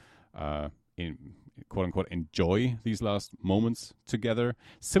know, quote-unquote enjoy these last moments together.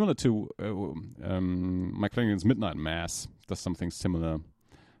 Similar to Mike Flanagan's Midnight Mass does something similar.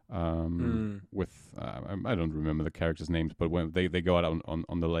 With I don't remember the characters' names, but when they go out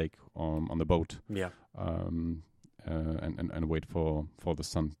on the lake on the boat, and wait for the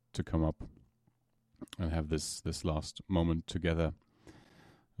sun to come up and have this last moment together.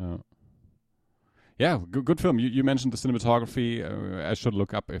 Good film. You mentioned the cinematography. I should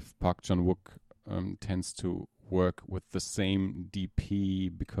look up if Park Chan-wook tends to work with the same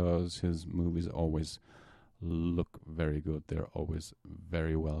DP, because his movies always look very good. They're always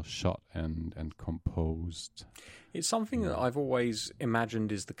very well shot and composed. It's something that I've always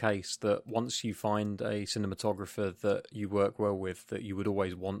imagined is the case, that once you find a cinematographer that you work well with, that you would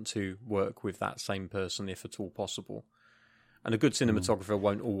always want to work with that same person if at all possible. And a good cinematographer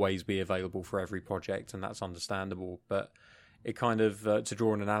won't always be available for every project, and that's understandable. But it kind of, to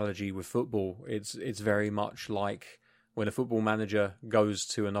draw an analogy with football, it's very much like when a football manager goes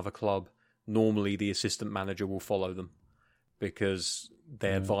to another club, normally the assistant manager will follow them because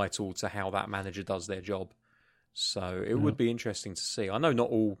they're vital to how that manager does their job. So it would be interesting to see. I know not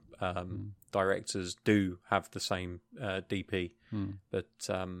all directors do have the same DP, but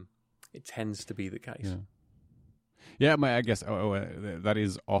it tends to be the case. Yeah, I guess that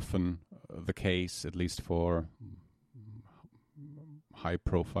is often the case, at least for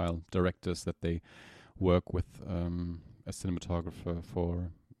high-profile directors, that they work with a cinematographer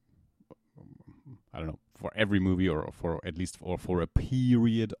for, I don't know, for every movie, or for at least for a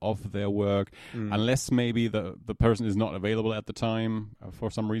period of their work, unless maybe the person is not available at the time for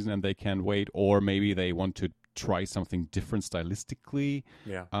some reason and they can wait, or maybe they want to try something different stylistically,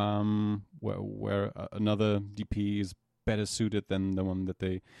 where another DP is better suited than the one that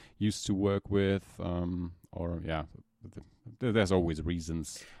they used to work with, there's always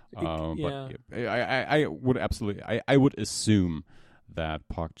reasons. But I would absolutely, I would assume that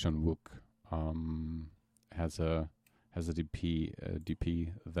Park Chan-wook has a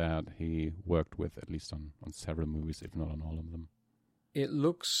DP that he worked with at least on several movies, if not on all of them. It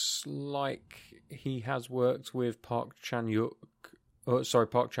looks like he has worked with Park Chan-wook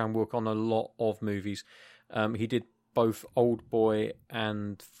on a lot of movies. He did both Old Boy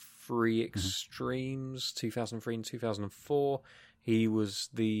and Three Extremes, 2003 and 2004. He was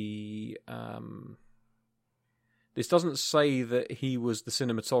the... This doesn't say that he was the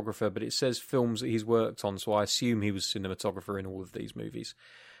cinematographer, but it says films that he's worked on, so I assume he was cinematographer in all of these movies.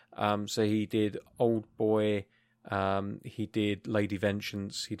 So he did Old Boy, he did Lady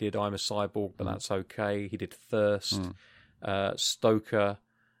Vengeance, he did I'm a Cyborg, but That's Okay, he did Thirst, Stoker,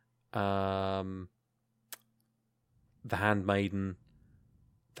 The Handmaiden.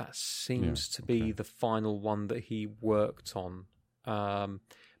 That seems to be the final one that he worked on.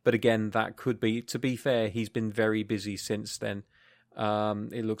 But again, that could be, to be fair, he's been very busy since then.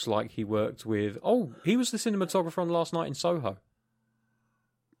 It looks like he worked with... Oh, he was the cinematographer on Last Night in Soho.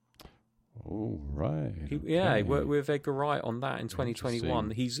 Oh, right. Yeah, he worked with Edgar Wright on that in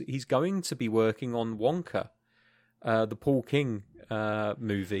 2021. He's going to be working on Wonka, the Paul King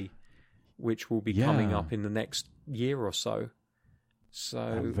movie, which will be coming up in the next year or so. So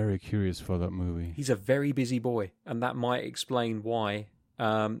I'm very curious for that movie. He's a very busy boy, and that might explain why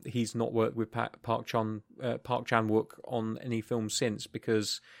he's not worked with Park Chan-wook on any film since,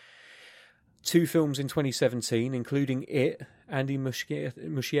 because 2 films in 2017, including It, Andy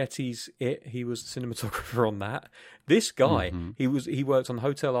Muschietti's It, he was the cinematographer on that. This guy, he worked on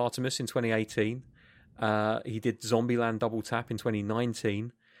Hotel Artemis in 2018. He did Zombieland Double Tap in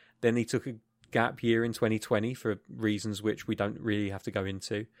 2019. Then he took a gap year in 2020 for reasons which we don't really have to go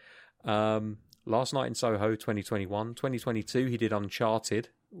into. Last Night in Soho 2021. 2022 he did Uncharted,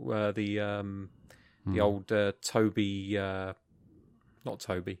 the old Toby, not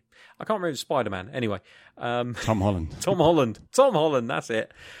Toby, I can't remember, Spider-Man, anyway. Tom Holland. Tom Holland, that's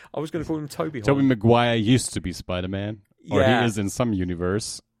it. I was going to call him Toby Holland. Tobey Maguire used to be Spider-Man, or he is in some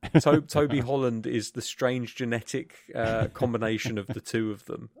universe. Toby Holland is the strange genetic combination of the two of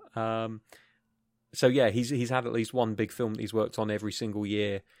them. So yeah, he's had at least one big film that he's worked on every single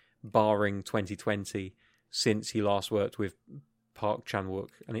year, barring 2020, since he last worked with Park Chan-wook.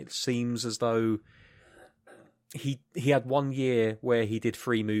 And it seems as though he had 1 year where he did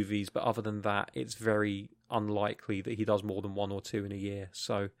 3 movies, but other than that, it's very unlikely that he does more than 1 or 2 in a year.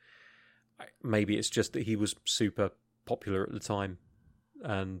 So maybe it's just that he was super popular at the time.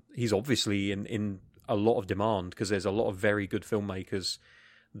 And he's obviously in a lot of demand, because there's a lot of very good filmmakers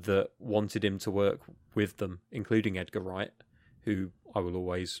that wanted him to work with them, including Edgar Wright, who I will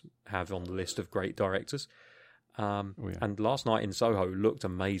always have on the list of great directors. And Last Night in Soho looked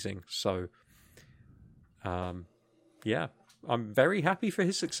amazing. So, yeah, I'm very happy for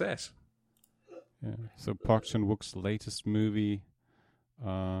his success. Yeah. So Park Chan-wook's latest movie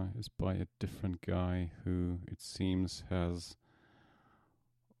is by a different guy who it seems has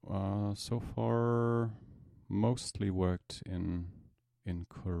so far mostly worked in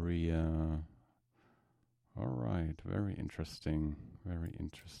Korea. All right, very interesting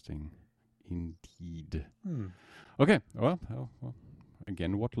indeed. Okay, well,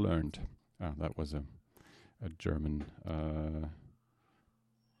 again, what learned? That was a German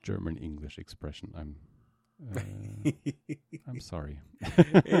English expression. I'm sorry.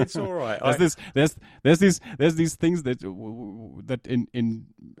 It's all right. There's these things that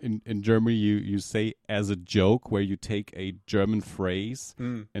in Germany you say as a joke, where you take a German phrase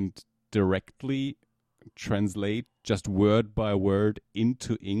and directly translate just word by word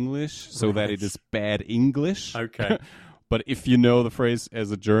into English, so that it is bad English. Okay. But if you know the phrase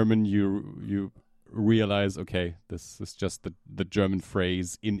as a German, you realize, okay, this is just the German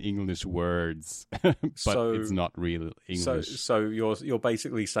phrase in English words, but it's not real English. So you're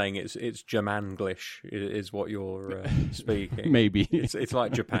basically saying it's Germanglish is what you're speaking. Maybe it's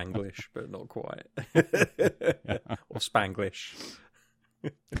like Japanglish, but not quite. Or Spanglish.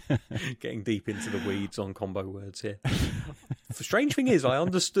 Getting deep into the weeds on combo words here. The strange thing is, I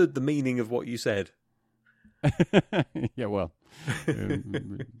understood the meaning of what you said. Yeah, well, I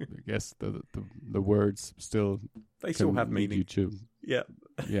guess the words still have meaning. Yeah,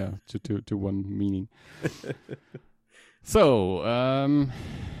 to one meaning. So,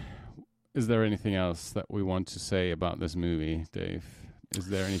 is there anything else that we want to say about this movie, Dave? Is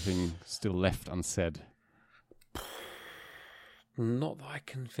there anything still left unsaid? Not that I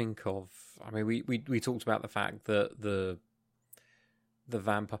can think of. I mean, we talked about the fact that the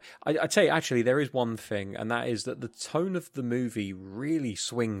vampire... I'd say, actually, there is one thing, and that is that the tone of the movie really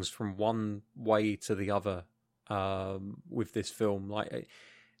swings from one way to the other with this film. Like,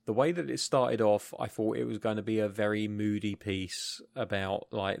 the way that it started off, I thought it was going to be a very moody piece about,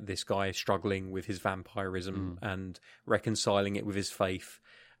 like, this guy struggling with his vampirism and reconciling it with his faith.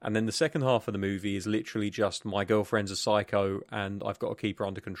 And then the second half of the movie is literally just, my girlfriend's a psycho and I've got to keep her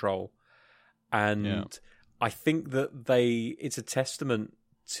under control. And I think that it's a testament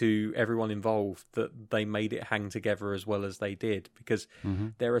to everyone involved that they made it hang together as well as they did, because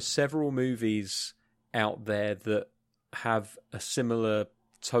there are several movies out there that have a similar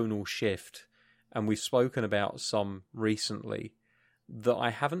tonal shift, and we've spoken about some recently that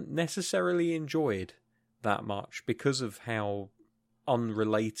I haven't necessarily enjoyed that much because of how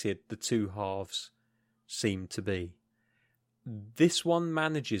unrelated the two halves seem to be. This one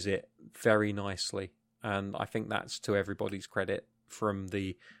manages it very nicely. and I think that's to everybody's credit, from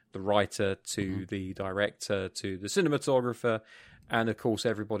the writer to the director to the cinematographer, and of course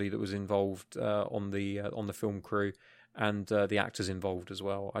everybody that was involved on the film crew, and the actors involved as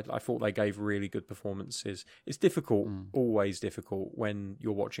well. I thought they gave really good performances. It's difficult, always difficult, when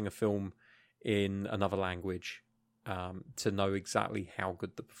you're watching a film in another language to know exactly how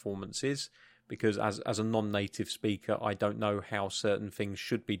good the performance is, because as a non-native speaker, I don't know how certain things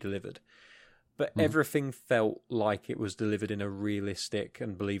should be delivered. But everything felt like it was delivered in a realistic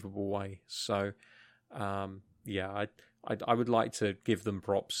and believable way. So, I would like to give them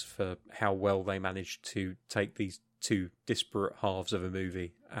props for how well they managed to take these two disparate halves of a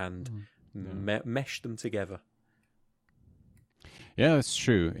movie and mesh them together. Yeah, that's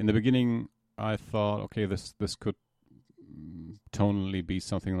true. In the beginning, I thought, okay, this could tonally be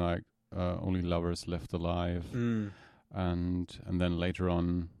something like Only Lovers Left Alive, and then later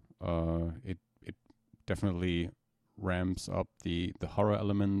on, it definitely ramps up the horror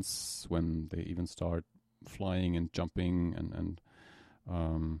elements when they even start flying and jumping, and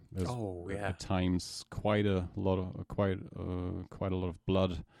there's at times quite a lot of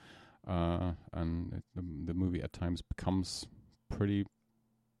blood, and the movie at times becomes pretty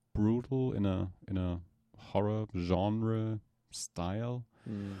brutal in a horror genre style.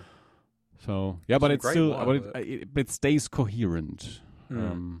 So yeah, but it's still, it stays coherent.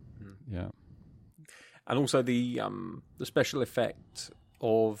 Yeah. And also the special effect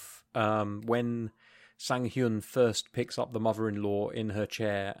of when Sang-hyun first picks up the mother-in-law in her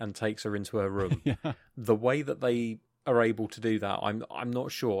chair and takes her into her room. The way that they are able to do that, I'm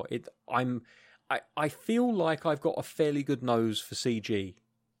not sure. I feel like I've got a fairly good nose for CG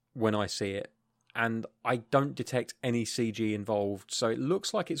when I see it, and I don't detect any CG involved, so it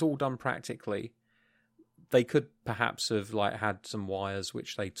looks like it's all done practically. They could perhaps have had some wires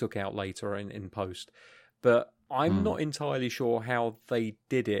which they took out later in post, but I'm not entirely sure how they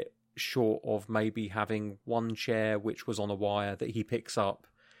did it, short of maybe having one chair which was on a wire that he picks up,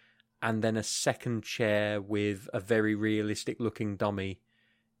 and then a second chair with a very realistic looking dummy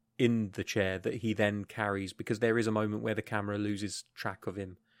in the chair that he then carries, because there is a moment where the camera loses track of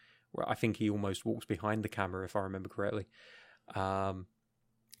him, where I think he almost walks behind the camera, if I remember correctly.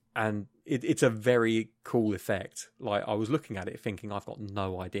 And it's a very cool effect. I was looking at it thinking, I've got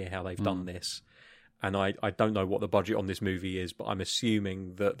no idea how they've done this. And I don't know what the budget on this movie is, but I'm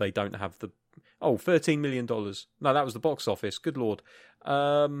assuming that they don't have the... $13 million. No, that was the box office. Good Lord.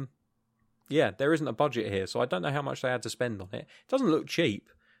 Yeah, there isn't a budget here, so I don't know how much they had to spend on it. It doesn't look cheap,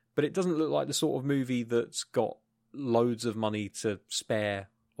 but it doesn't look like the sort of movie that's got loads of money to spare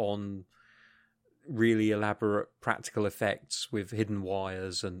on really elaborate practical effects with hidden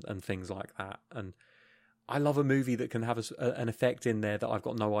wires and things like that. And I love a movie that can have an effect in there that I've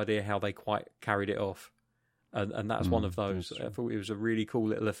got no idea how they quite carried it off. And that's one of those. I thought it was a really cool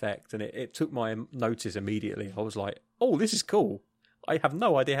little effect, and it took my notice immediately. I was like, oh, this is cool. I have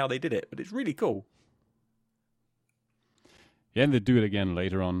no idea how they did it, but it's really cool. Yeah, and they do it again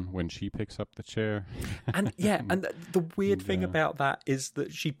later on when she picks up the chair. And yeah, and the weird thing about that is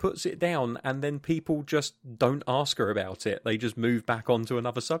that she puts it down and then people just don't ask her about it. They just move back onto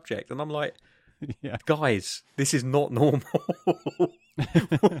another subject. And I'm like, guys, this is not normal.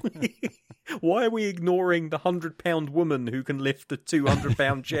 Why are we ignoring the 100-pound woman who can lift a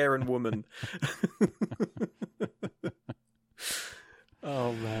 200-pound chair and woman?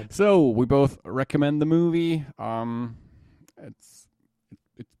 Oh, man. So, we both recommend the movie.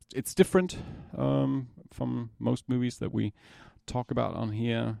 It's different from most movies that we talk about on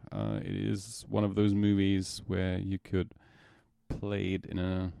here. It is one of those movies where you could play it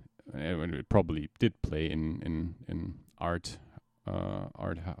it probably did play in art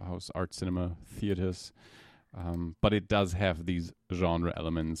house, art cinema theaters, but it does have these genre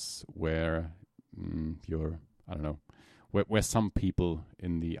elements where where some people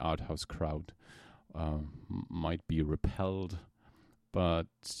in the art house crowd might be repelled. But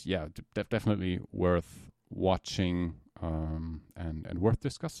yeah, definitely worth watching and worth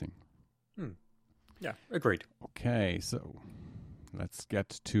discussing. Yeah, agreed. Okay, so let's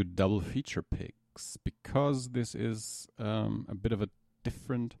get to double feature picks, because this is a bit of a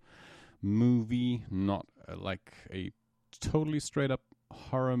different movie, not like a totally straight up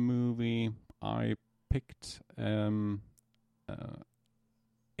horror movie. I picked a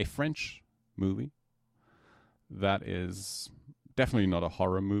French movie that is definitely not a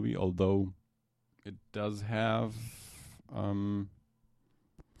horror movie, although it does have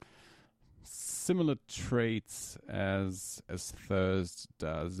similar traits as Thirst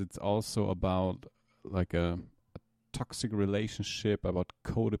does. It's also about like a toxic relationship, about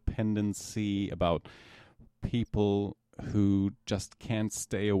codependency, about people who just can't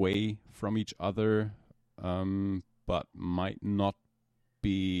stay away from each other, but might not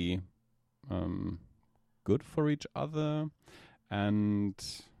be good for each other. And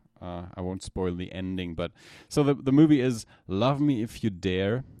I won't spoil the ending, but so the movie is Love Me If You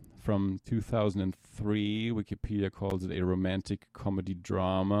Dare from 2003. Wikipedia calls it a romantic comedy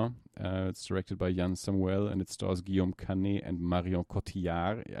drama. It's directed by Yann Samuel, and it stars Guillaume Canet and Marion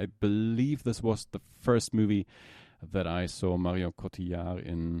Cotillard. I believe this was the first movie that I saw Marion Cotillard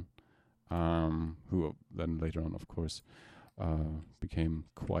in, who then later on, of course, became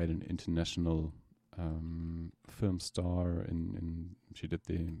quite an international film star.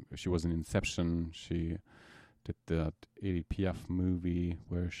 She was in Inception. She did that Edith Piaf movie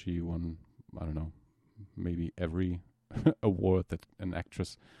where she won, I don't know, maybe every award that an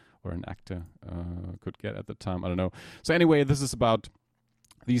actress or an actor could get at the time. I don't know. So anyway, this is about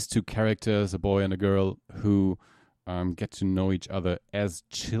these two characters, a boy and a girl, who get to know each other as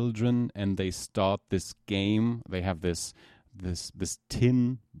children, and they start this game. They have this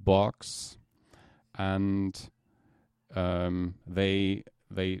tin box, and they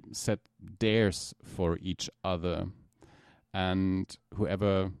set dares for each other, and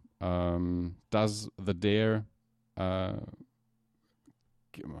whoever does the dare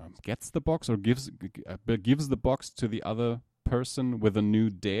gets the box or gives the box to the other person with a new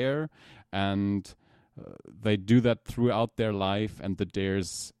dare, and they do that throughout their life, and the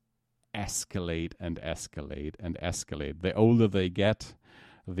dares escalate and escalate and escalate. The older they get,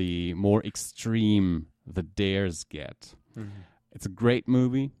 the more extreme the dares get. Mm-hmm. It's a great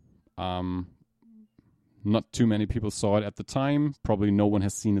movie. Not too many people saw it at the time. Probably no one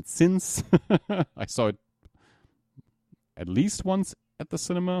has seen it since. I saw it at least once at the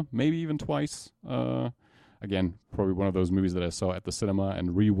cinema, maybe even twice. Again, probably one of those movies that I saw at the cinema and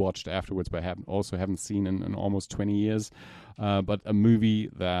rewatched afterwards, but I haven't seen in almost 20 years. But a movie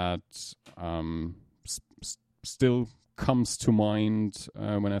that still comes to mind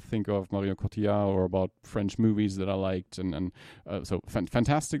when I think of Marion Cotillard or about French movies that I liked, and so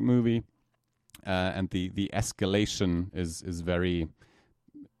fantastic movie, and the escalation is very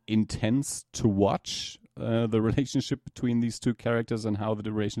intense to watch. The relationship between these two characters and how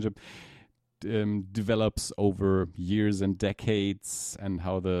the relationship develops over years and decades, and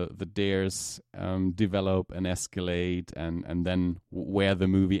how the dares develop and escalate, and then where the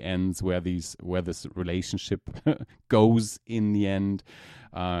movie ends, where this relationship goes in the end.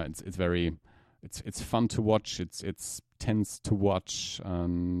 It's fun to watch. It's tense to watch,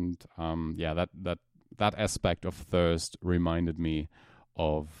 and that aspect of Thirst reminded me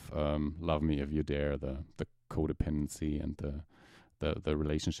of Love Me If You Dare, the codependency and the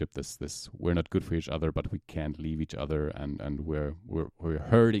relationship, this we're not good for each other, but we can't leave each other, and we're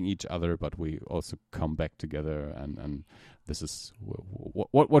hurting each other, but we also come back together, and this is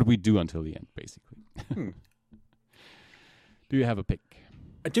what we do until the end, basically. Do you have a pick?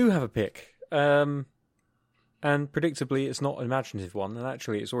 I do have a pick, and predictably it's not an imaginative one, and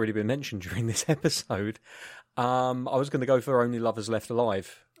actually it's already been mentioned during this episode. I was going to go for Only Lovers Left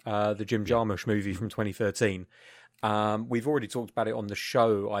Alive, the Jim Jarmusch movie from 2013. We've already talked about it on the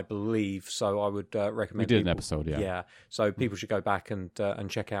show, I believe, so I would recommend. We did an episode, yeah. Yeah, so people should go back and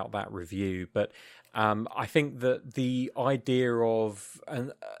check out that review. But I think that the idea of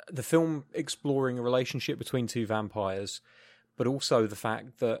the film exploring a relationship between two vampires, but also the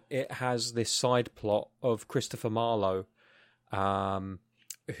fact that it has this side plot of Christopher Marlowe,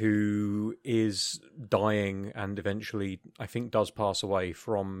 who is dying and eventually, I think, does pass away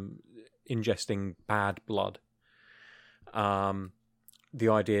from ingesting bad blood. The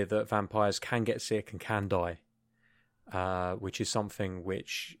idea that vampires can get sick and can die, which is something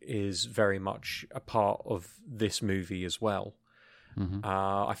which is very much a part of this movie as well. Mm-hmm.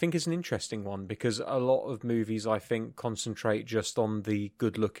 I think it's an interesting one because a lot of movies, I think, concentrate just on the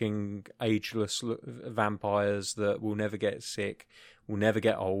good-looking, ageless vampires that will never get sick, will never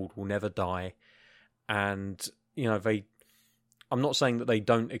get old, will never die. And, you know, I'm not saying that they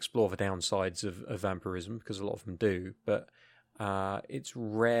don't explore the downsides of vampirism, because a lot of them do, but it's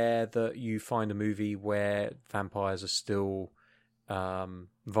rare that you find a movie where vampires are still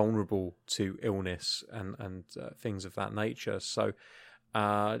vulnerable to illness and things of that nature. So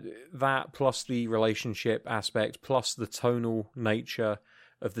that, plus the relationship aspect, plus the tonal nature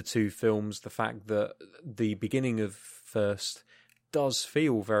of the two films, the fact that the beginning of Thirst does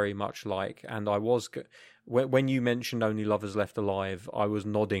feel very much like, and I was... When you mentioned Only Lovers Left Alive, I was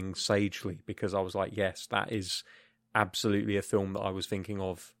nodding sagely because I was like, yes, that is absolutely a film that I was thinking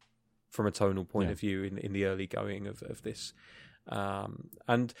of from a tonal point of view in the early going of this.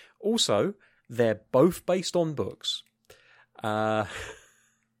 And also, they're both based on books. Or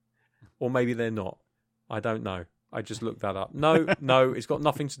maybe they're not. I don't know. I just looked that up. No, it's got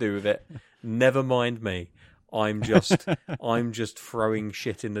nothing to do with it. Never mind me. I'm just throwing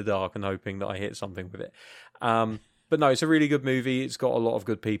shit in the dark and hoping that I hit something with it. But no, it's a really good movie. It's got a lot of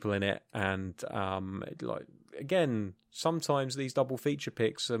good people in it, and again, sometimes these double feature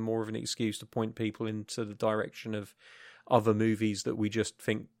picks are more of an excuse to point people into the direction of other movies that we just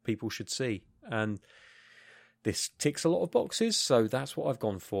think people should see. And this ticks a lot of boxes, so that's what I've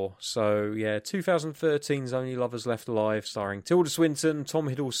gone for. So yeah, 2013's Only Lovers Left Alive, starring Tilda Swinton, Tom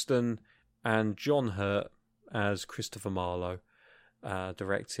Hiddleston, and John Hurt as Christopher Marlowe,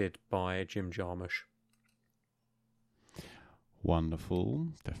 directed by Jim Jarmusch. Wonderful.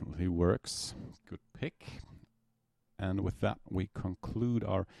 Definitely works. Good pick. And with that, we conclude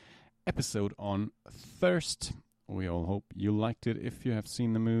our episode on Thirst. We all hope you liked it. If you have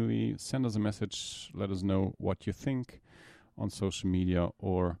seen the movie, send us a message. Let us know what you think on social media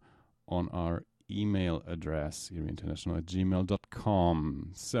or on our email address,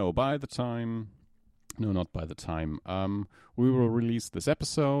 erieinternational@gmail.com. So we will release this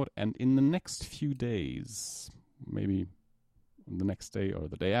episode, and in the next few days, maybe the next day or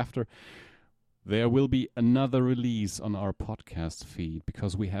the day after, there will be another release on our podcast feed,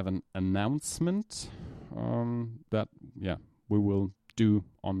 because we have an announcement that we will do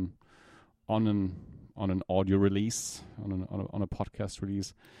on an audio release, on a podcast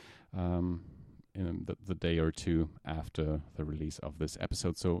release, in the day or two after the release of this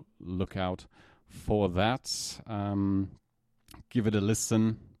episode. So look out for that. Give it a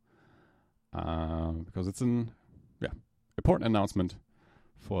listen, because it's an important announcement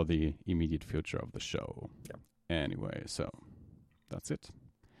for the immediate future of the show. Yeah. Anyway, so that's it.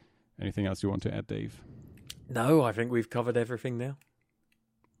 Anything else you want to add, Dave? No, I think we've covered everything now.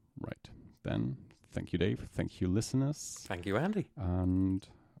 Right. Then, thank you, Dave. Thank you, listeners. Thank you, Andy. And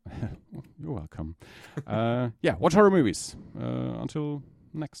you're welcome. Watch horror movies. Until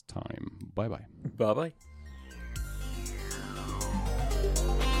next time. Bye-bye. Bye-bye.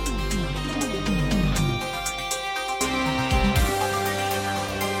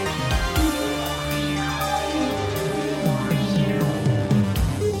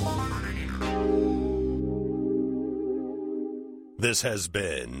 This has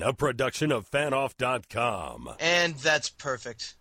been a production of Fanoff.com. And that's perfect.